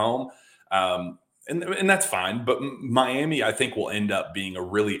at home. And that's fine. But Miami, I think, will end up being a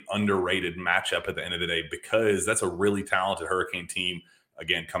really underrated matchup at the end of the day, because that's a really talented Hurricane team.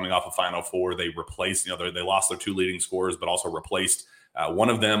 Again, coming off a Final Four, they replaced, they lost their 2 leading scorers, but also replaced one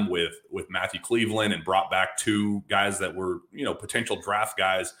of them with Matthew Cleveland, and brought back 2 guys that were, potential draft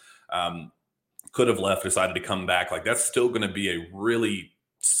guys. Could have left, decided to come back. Like, that's still going to be a really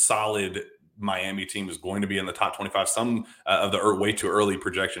solid Miami team is going to be in the top 25. Some of the way too early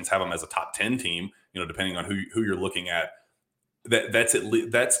projections have them as a top 10 team, depending on who you're looking at.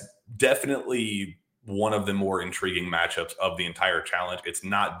 That's definitely one of the more intriguing matchups of the entire challenge. It's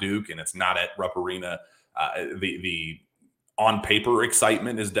not Duke and it's not at Rupp Arena. The on paper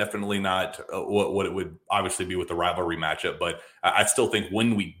excitement is definitely not what it would obviously be with the rivalry matchup. But I still think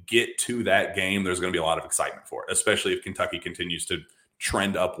when we get to that game, there's going to be a lot of excitement for it, especially if Kentucky continues to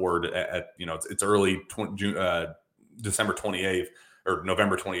trend upward at it's early December 28th or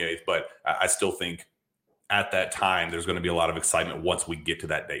November 28th. But I still think at that time, there's going to be a lot of excitement once we get to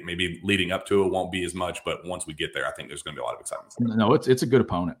that date. Maybe leading up to it won't be as much, but once we get there, I think there's going to be a lot of excitement. No, it's a good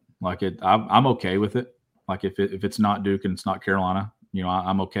opponent. Like I'm okay with it. Like if it's not Duke and it's not Carolina,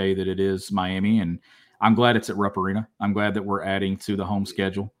 I'm okay that it is Miami, and I'm glad it's at Rupp Arena. I'm glad that we're adding to the home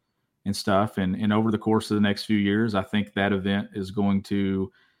schedule and stuff. And over the course of the next few years, I think that event is going to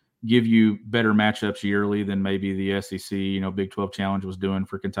give you better matchups yearly than maybe the SEC, Big 12 Challenge was doing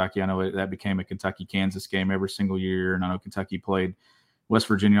for Kentucky. I know that became a Kentucky-Kansas game every single year, and I know Kentucky played West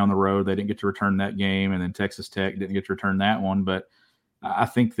Virginia on the road. They didn't get to return that game, and then Texas Tech didn't get to return that one. But I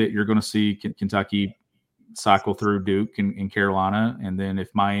think that you're going to see Kentucky cycle through Duke and Carolina, and then if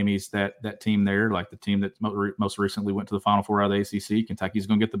Miami's that team there, like the team that most recently went to the Final Four out of the ACC, Kentucky's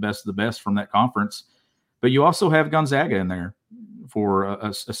going to get the best of the best from that conference. But you also have Gonzaga in there for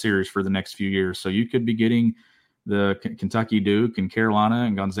a series for the next few years. So you could be getting the Kentucky, Duke, and Carolina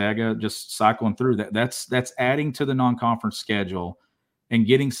and Gonzaga just cycling through. That's adding to the non-conference schedule, and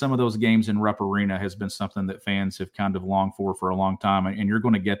getting some of those games in Rupp Arena has been something that fans have kind of longed for a long time. And you're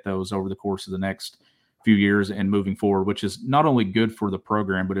going to get those over the course of the next few years and moving forward, which is not only good for the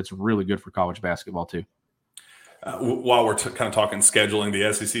program, but it's really good for college basketball too. While we're kind of talking scheduling,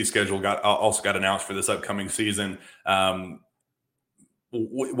 the SEC schedule also got announced for this upcoming season.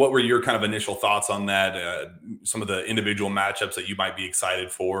 What were your kind of initial thoughts on that? Some of the individual matchups that you might be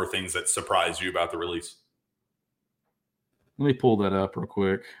excited for, things that surprised you about the release? Let me pull that up real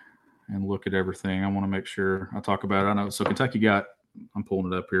quick and look at everything. I want to make sure I talk about it. I know. So Kentucky I'm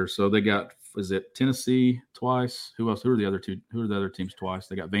pulling it up here. So they got, is it Tennessee twice? Who else? Who are the other two? Who are the other teams twice?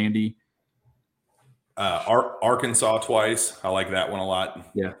 They got Vandy. Arkansas twice. I like that one a lot.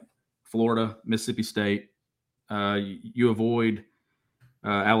 Yeah. Florida, Mississippi State. You avoid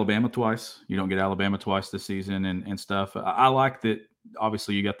Alabama twice. You don't get Alabama twice this season and stuff. I like that.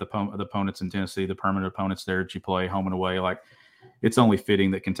 Obviously, you got the opponents in Tennessee, the permanent opponents there that you play home and away. Like, it's only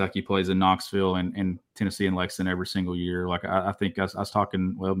fitting that Kentucky plays in Knoxville and Tennessee and Lexington every single year. Like, I think I was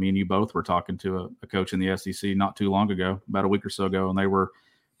talking, well, me and you both were talking to a coach in the SEC not too long ago, about a week or so ago, and they were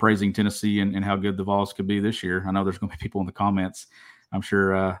praising Tennessee and how good the Vols could be this year. I know there's going to be people in the comments, I'm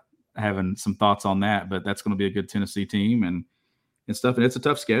sure, having some thoughts on that, but that's going to be a good Tennessee team and stuff. And it's a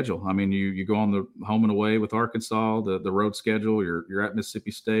tough schedule. I mean, you go on the home and away with Arkansas, the road schedule, you're at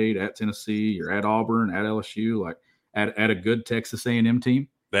Mississippi State, at Tennessee, you're at Auburn, at LSU, like at a good Texas A&M team.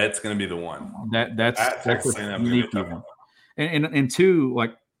 That's going to be the one. That's Texas A&M unique one. And two,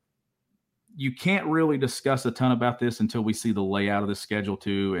 like, you can't really discuss a ton about this until we see the layout of the schedule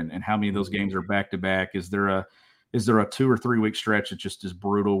too, and how many of those games are back to back. Is there a 2 or 3 week stretch that's just as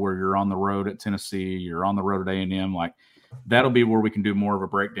brutal where you're on the road at Tennessee, you're on the road at A&M? Like, that'll be where we can do more of a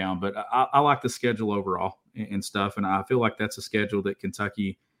breakdown. But I like the schedule overall and stuff, and I feel like that's a schedule that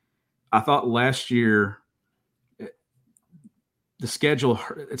Kentucky. I thought last year the schedule.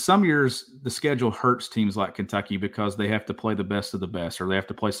 Some years the schedule hurts teams like Kentucky because they have to play the best of the best, or they have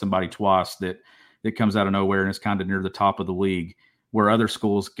to play somebody twice that comes out of nowhere and is kind of near the top of the league, where other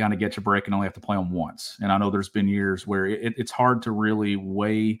schools kind of get you break and only have to play them once. And I know there's been years where it's hard to really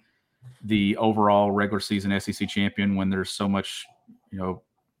weigh the overall regular season SEC champion when there's so much,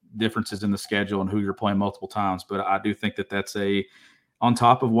 differences in the schedule and who you're playing multiple times. But I do think that that's on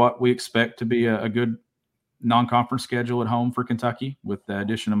top of what we expect to be a good non-conference schedule at home for Kentucky, with the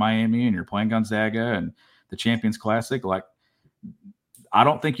addition of Miami, and you're playing Gonzaga and the Champions Classic. Like, I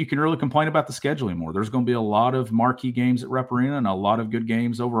don't think you can really complain about the schedule anymore. There's going to be a lot of marquee games at Rupp Arena and a lot of good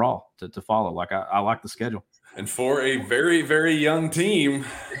games overall to follow. Like, I like the schedule. And for a very, very young team,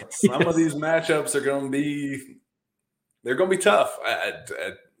 some of these matchups are going to be tough.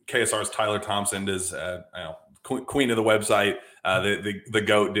 KSR's Tyler Thompson is queen of the website. The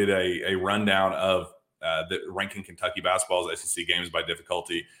GOAT did a rundown of the ranking Kentucky basketball's SEC games by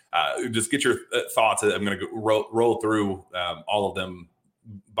difficulty. Just get your thoughts. I'm going to roll through all of them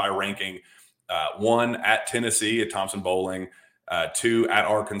by ranking. 1 at Tennessee at Thompson Bowling. 2 at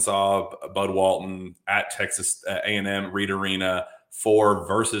Arkansas, Bud Walton. At Texas A&M, Reed Arena. 4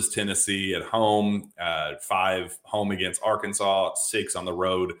 versus Tennessee at home. 5 home against Arkansas. 6 on the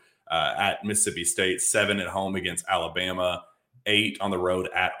road at Mississippi State, 7 at home against Alabama, 8 on the road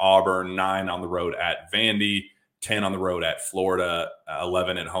at Auburn, 9 on the road at Vandy, 10 on the road at Florida,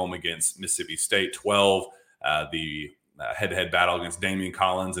 11 at home against Mississippi State, 12 the head-to-head battle against Damian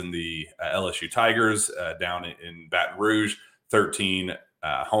Collins and the LSU Tigers down in Baton Rouge, 13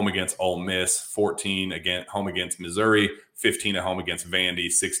 home against Ole Miss, 14 home against Missouri, 15 at home against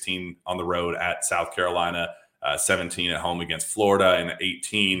Vandy, 16 on the road at South Carolina, 17 at home against Florida, and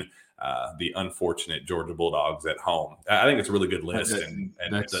 18 the unfortunate Georgia Bulldogs at home. I think it's a really good list, and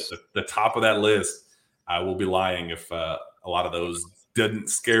the top of that list, I will be lying if a lot of those didn't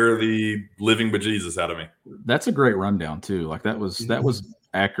scare the living bejesus out of me. That's a great rundown too. Like that was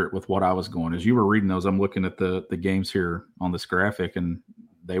accurate with what I was going. As you were reading those, I'm looking at the games here on this graphic, and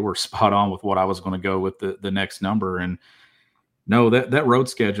they were spot on with what I was going to go with the next number. And no, that road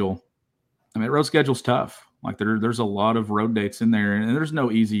schedule, I mean, road schedule's tough. Like there's a lot of road dates in there, and there's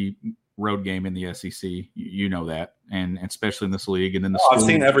no easy road game in the SEC. You know that, and especially in this league. And then I've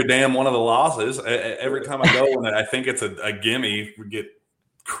seen every damn one of the losses. Every time I go and I think it's a gimme, we get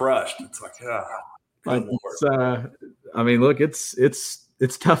crushed. It's like, I mean, look,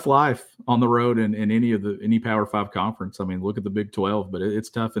 it's tough life on the road in any Power 5 conference. I mean, look at the Big 12, but it's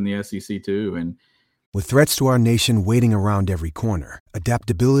tough in the SEC too. And with threats to our nation waiting around every corner,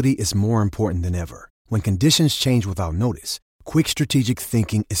 adaptability is more important than ever. When conditions change without notice, quick strategic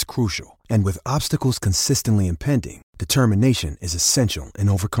thinking is crucial. And with obstacles consistently impending, determination is essential in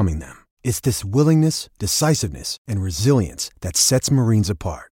overcoming them. It's this willingness, decisiveness, and resilience that sets Marines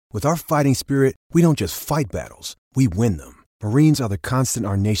apart. With our fighting spirit, we don't just fight battles, we win them. Marines are the constant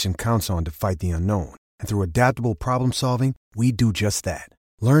our nation counts on to fight the unknown. And through adaptable problem solving, we do just that.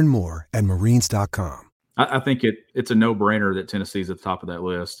 Learn more at marines.com. I think it's a no-brainer that Tennessee's at the top of that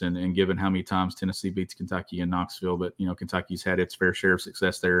list, and given how many times Tennessee beats Kentucky in Knoxville, but Kentucky's had its fair share of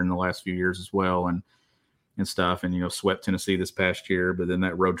success there in the last few years as well, and stuff, and swept Tennessee this past year, but then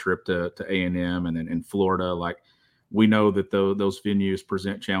that road trip to A&M and then in Florida, like we know that those venues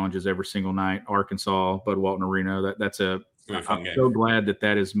present challenges every single night. Arkansas, Bud Walton Arena, I'm so glad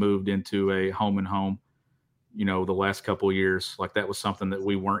that has moved into a home and home. The last couple of years, like that was something that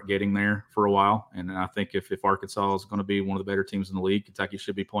we weren't getting there for a while. And I think if Arkansas is going to be one of the better teams in the league, Kentucky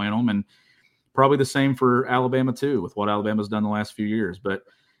should be playing them, and probably the same for Alabama too, with what Alabama's done the last few years. But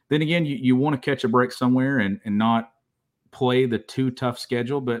then again, you want to catch a break somewhere and not play the too tough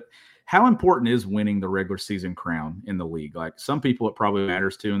schedule. But how important is winning the regular season crown in the league? Like some people, it probably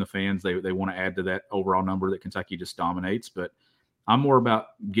matters to, and the fans, they want to add to that overall number that Kentucky just dominates. But I'm more about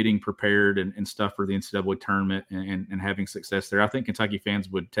getting prepared and stuff for the NCAA tournament and having success there. I think Kentucky fans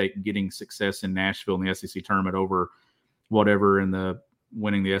would take getting success in Nashville in the SEC tournament over whatever in the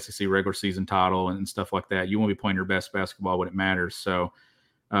winning the SEC regular season title and stuff like that. You want to be playing your best basketball when it matters. So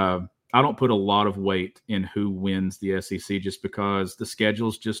I don't put a lot of weight in who wins the SEC just because the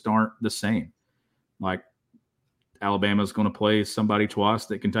schedules just aren't the same. Like Alabama's going to play somebody twice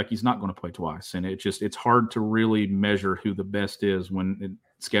that Kentucky's not going to play twice. And it's hard to really measure who the best is when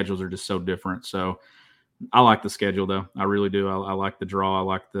schedules are just so different. So I like the schedule though. I really do. I like the draw. I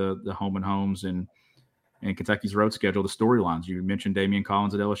like the home and homes and Kentucky's road schedule, the storylines. You mentioned Damian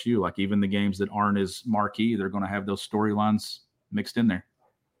Collins at LSU, like even the games that aren't as marquee, they're going to have those storylines mixed in there.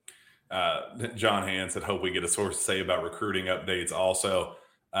 John Hand said, hope we get a source to say about recruiting updates also.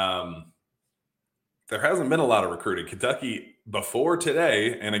 There hasn't been a lot of recruiting. Kentucky before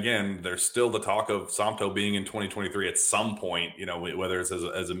today, and again, there's still the talk of Somto being in 2023 at some point, whether it's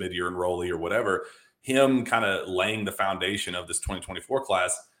as a mid-year enrollee or whatever, him kind of laying the foundation of this 2024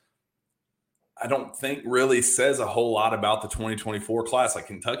 class, I don't think really says a whole lot about the 2024 class. Like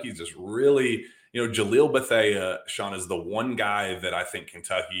Kentucky's just really, Jaleel Bethea, Sean, is the one guy that I think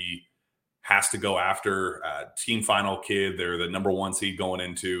Kentucky has to go after. Team final kid. They're the number 1 seed going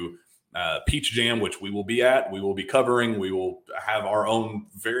into Peach Jam, which we will be at. We will be covering. We will have our own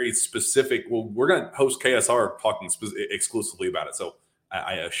very specific. We're going to host KSR talking exclusively about it. So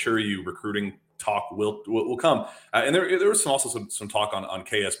I assure you, recruiting talk will come. And there was also some talk on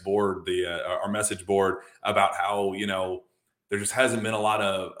KS board, our message board, about how there just hasn't been a lot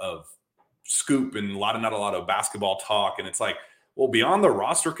of scoop and not a lot of basketball talk. And it's like, well, beyond the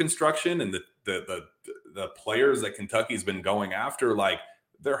roster construction and the players that Kentucky's been going after, like.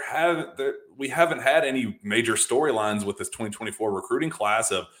 We haven't had any major storylines with this 2024 recruiting class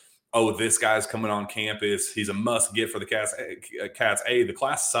of, oh, this guy's coming on campus. He's a must get for the Cats. The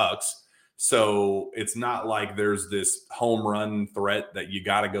class sucks. So it's not like there's this home run threat that you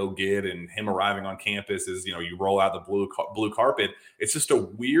got to go get, and him arriving on campus is, you roll out the blue carpet. It's just a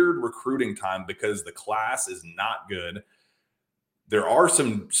weird recruiting time because the class is not good. there are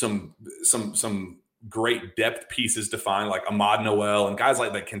some great depth pieces to find, like Ahmad Noel and guys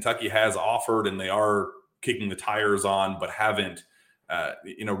like that Kentucky has offered, and they are kicking the tires on, but haven't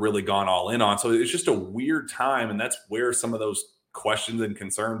really gone all in on. So it's just a weird time, and that's where some of those questions and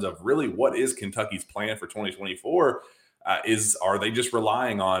concerns of really what is Kentucky's plan for 2024 are they just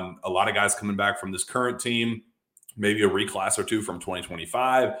relying on a lot of guys coming back from this current team, maybe a reclass or two from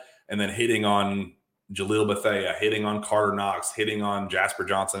 2025, and then hitting on Jalil Bethea, hitting on Carter Knox, hitting on Jasper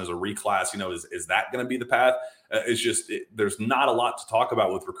Johnson as a reclass? Is that going to be the path? There's not a lot to talk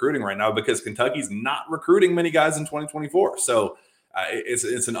about with recruiting right now because Kentucky's not recruiting many guys in 2024. So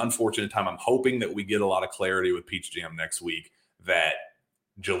it's an unfortunate time. I'm hoping that we get a lot of clarity with Peach Jam next week, that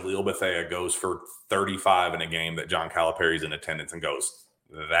Jalil Bethea goes for 35 in a game, that John Calipari's in attendance and goes,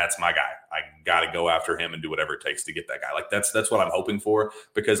 that's my guy. I got to go after him and do whatever it takes to get that guy. Like that's what I'm hoping for,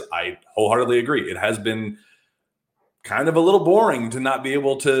 because I wholeheartedly agree. It has been kind of a little boring to not be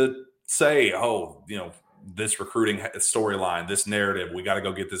able to say, this recruiting storyline, this narrative, we got to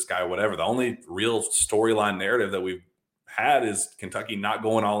go get this guy, whatever. The only real storyline narrative that we've had is Kentucky not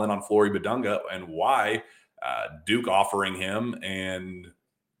going all in on Flory Badunga, and why Duke offering him, and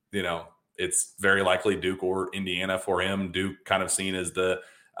it's very likely Duke or Indiana for him. Duke kind of seen as the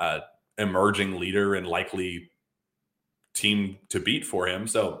emerging leader and likely team to beat for him.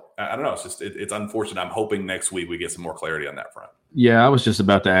 So I don't know. It's unfortunate. I'm hoping next week we get some more clarity on that front. Yeah, I was just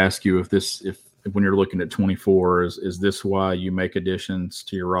about to ask you if when you're looking at 24, is this why you make additions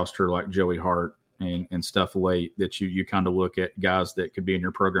to your roster like Joey Hart and stuff late, that you kind of look at guys that could be in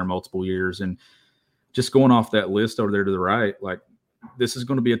your program multiple years? And just going off that list over there to the right, like, this is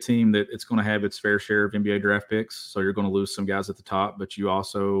going to be a team that it's going to have its fair share of NBA draft picks. So you're going to lose some guys at the top, but you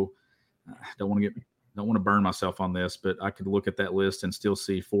also don't want to burn myself on this, but I could look at that list and still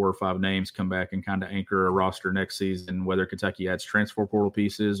see 4 or 5 names come back and kind of anchor a roster next season, whether Kentucky adds transfer portal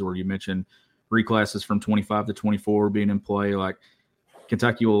pieces, or you mentioned reclasses from 25 to 24 being in play. Like,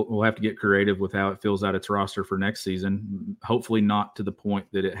 Kentucky will have to get creative with how it fills out its roster for next season. Hopefully not to the point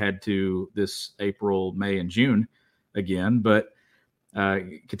that it had to this April, May, and June again, but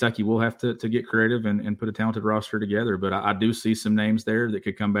Kentucky will have to get creative and put a talented roster together. But I do see some names there that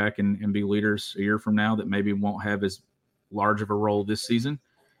could come back and be leaders a year from now that maybe won't have as large of a role this season.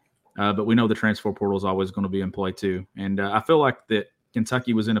 But we know the transfer portal is always going to be in play too. And I feel like that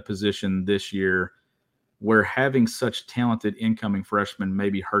Kentucky was in a position this year where having such talented incoming freshmen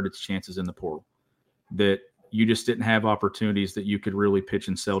maybe hurt its chances in the portal, that you just didn't have opportunities that you could really pitch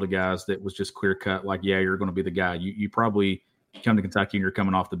and sell to guys that was just clear cut. Like, yeah, you're going to be the guy. You probably come to Kentucky and you're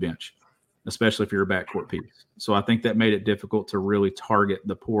coming off the bench, especially if you're a backcourt piece. So I think that made it difficult to really target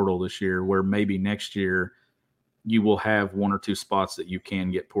the portal this year, where maybe next year you will have 1 or 2 spots that you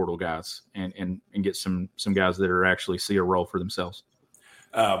can get portal guys and get some guys that are actually see a role for themselves.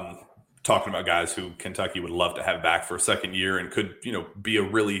 Talking about guys who Kentucky would love to have back for a second year and could, be a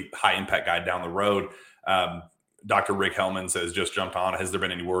really high impact guy down the road. Dr. Rick Hellman has just jumped on. Has there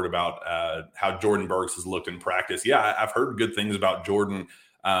been any word about how Jordan Burks has looked in practice? Yeah, I've heard good things about Jordan.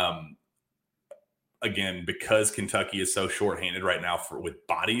 Again, because Kentucky is so shorthanded right now with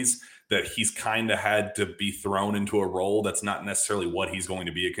bodies, that he's kind of had to be thrown into a role that's not necessarily what he's going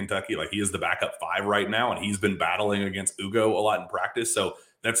to be at Kentucky. Like, he is the backup 5 right now, and he's been battling against Ugo a lot in practice. So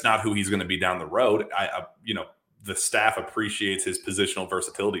that's not who he's going to be down the road. The staff appreciates his positional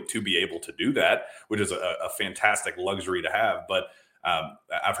versatility to be able to do that, which is a fantastic luxury to have. But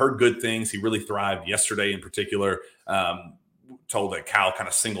I've heard good things. He really thrived yesterday in particular. Told that Cal kind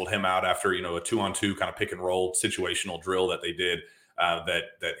of singled him out after, a 2-on-2 kind of pick and roll situational drill that they did,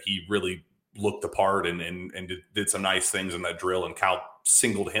 that he really looked the part and did some nice things in that drill, and Cal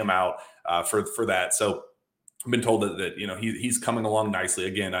singled him out for that. So I've been told that he's coming along nicely.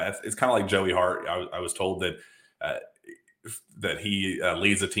 Again, it's kind of like Joey Hart. I was told that he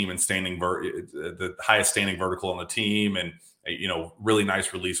leads the team in the highest standing vertical on the team, and really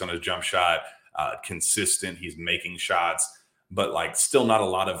nice release on his jump shot, consistent. He's making shots, but like still not a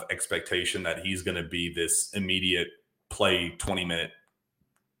lot of expectation that he's going to be this immediate play 20-minute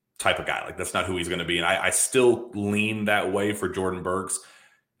type of guy. Like, that's not who he's going to be. And I still lean that way for Jordan Burks.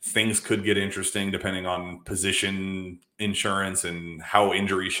 Things could get interesting depending on position insurance and how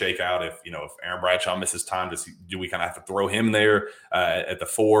injuries shake out. If Aaron Bradshaw misses time, do we kind of have to throw him there at the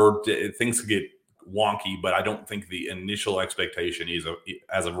 4? Things could get wonky, but I don't think the initial expectation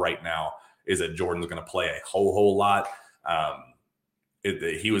as of right now is that Jordan's going to play a whole lot.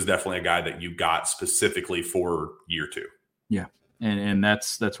 He was definitely a guy that you got specifically for year 2. Yeah. And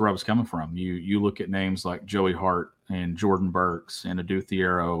that's where I was coming from. You look at names like Joey Hart and Jordan Burks and Adu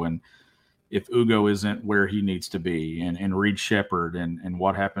Thiero, and if Ugo isn't where he needs to be, and Reed Shepherd, and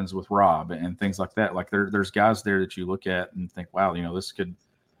what happens with Rob and things like that. Like there's guys there that you look at and think, wow,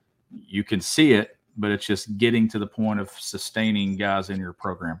 you can see it, but it's just getting to the point of sustaining guys in your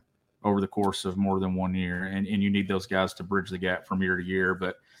program over the course of more than 1 year. And you need those guys to bridge the gap from year to year.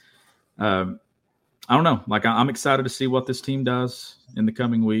 But I don't know. Like I'm excited to see what this team does in the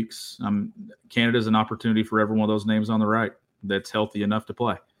coming weeks. Canada's an opportunity for every one of those names on the right that's healthy enough to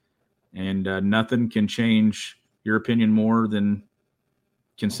play. And nothing can change your opinion more than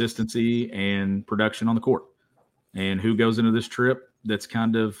consistency and production on the court. And who goes into this trip that's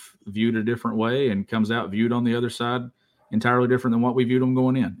kind of viewed a different way and comes out viewed on the other side entirely different than what we viewed them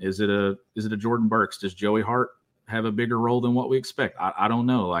going in? Is it a Jordan Burks? Does Joey Hart have a bigger role than what we expect? I don't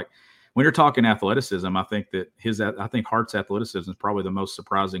know. Like when you're talking athleticism, I think Hart's athleticism is probably the most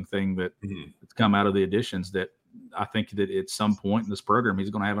surprising thing that's come out of the additions, that I think that at some point in this program, he's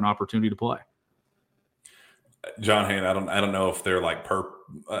going to have an opportunity to play. John Hain, I don't know if they're like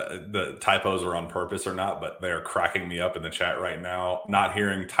the typos are on purpose or not, but they're cracking me up in the chat right now. Not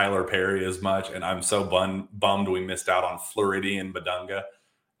hearing Tyler Perry as much, and I'm so bummed we missed out on Floridian Badunga.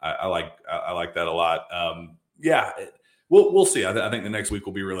 I like that a lot. We'll see. I think the next week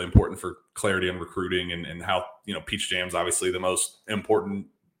will be really important for clarity on recruiting and how Peach Jam's obviously the most important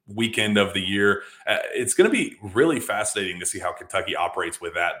weekend of the year. It's going to be really fascinating to see how Kentucky operates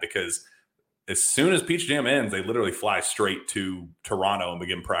with that, because as soon as Peach Jam ends, they literally fly straight to Toronto and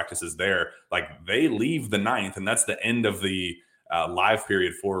begin practices there. Like they leave the 9th, and that's the end of the live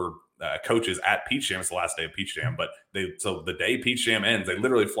period for coaches at Peach Jam. It's the last day of Peach Jam, but so the day Peach Jam ends, they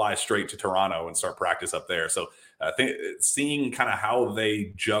literally fly straight to Toronto and start practice up there. So I think seeing kind of how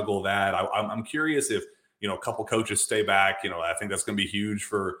they juggle that, I'm curious if a couple coaches stay back. I think that's going to be huge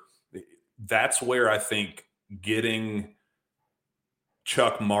that's where I think getting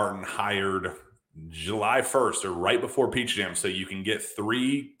Chuck Martin hired July 1st or right before Peach Jam, so you can get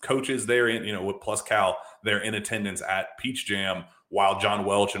 3 coaches there plus Cal there in attendance at Peach Jam, while John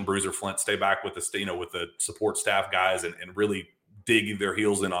Welch and Bruiser Flint stay back with with the support staff guys and really dig their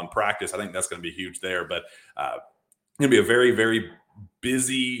heels in on practice. I think that's going to be huge there. But going to be a very, very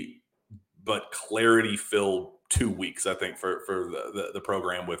busy but clarity-filled 2 weeks, I think, for the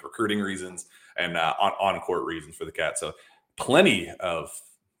program, with recruiting reasons and on-court reasons for the Cats. So plenty of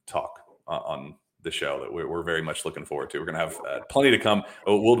talk on the show that we're very much looking forward to. We're going to have plenty to come.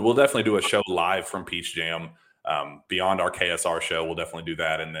 We'll definitely do a show live from Peach Jam beyond our KSR show. We'll definitely do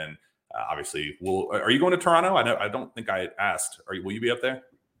that. And then obviously are you going to Toronto? I don't think I asked. Will you be up there?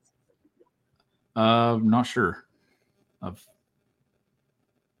 Not sure.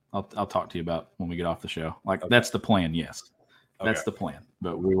 I'll talk to you about when we get off the show. Okay. That's the plan. Yes, that's the plan.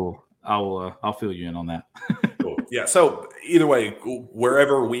 But I'll fill you in on that. Cool. Yeah. So either way,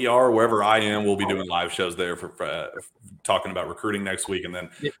 wherever we are, wherever I am, we'll be doing live shows there for talking about recruiting next week, and then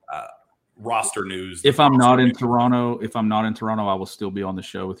roster news. If I'm not in Toronto, I will still be on the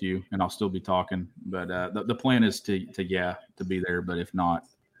show with you, and I'll still be talking. But the plan is to be there. But if not,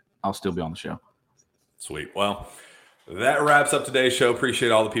 I'll still be on the show. Sweet. Well, that wraps up today's show.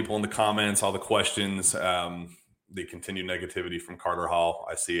 Appreciate all the people in the comments, all the questions, the continued negativity from Carter Hall.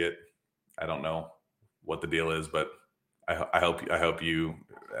 I see it. I don't know what the deal is, but I hope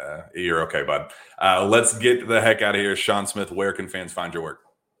you're okay, bud. Let's get the heck out of here. Sean Smith, where can fans find your work?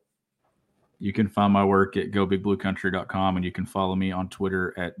 You can find my work at gobigbluecountry.com, and you can follow me on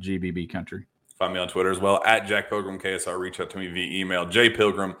Twitter at GBBCountry. Find me on Twitter as well, at Jack Pilgrim KSR. Reach out to me via email,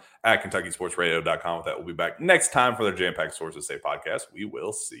 jpilgrim@KentuckySportsRadio.com. With that, we'll be back next time for the Jam Packed Sources Say podcast. We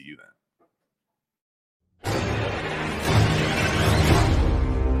will see you then.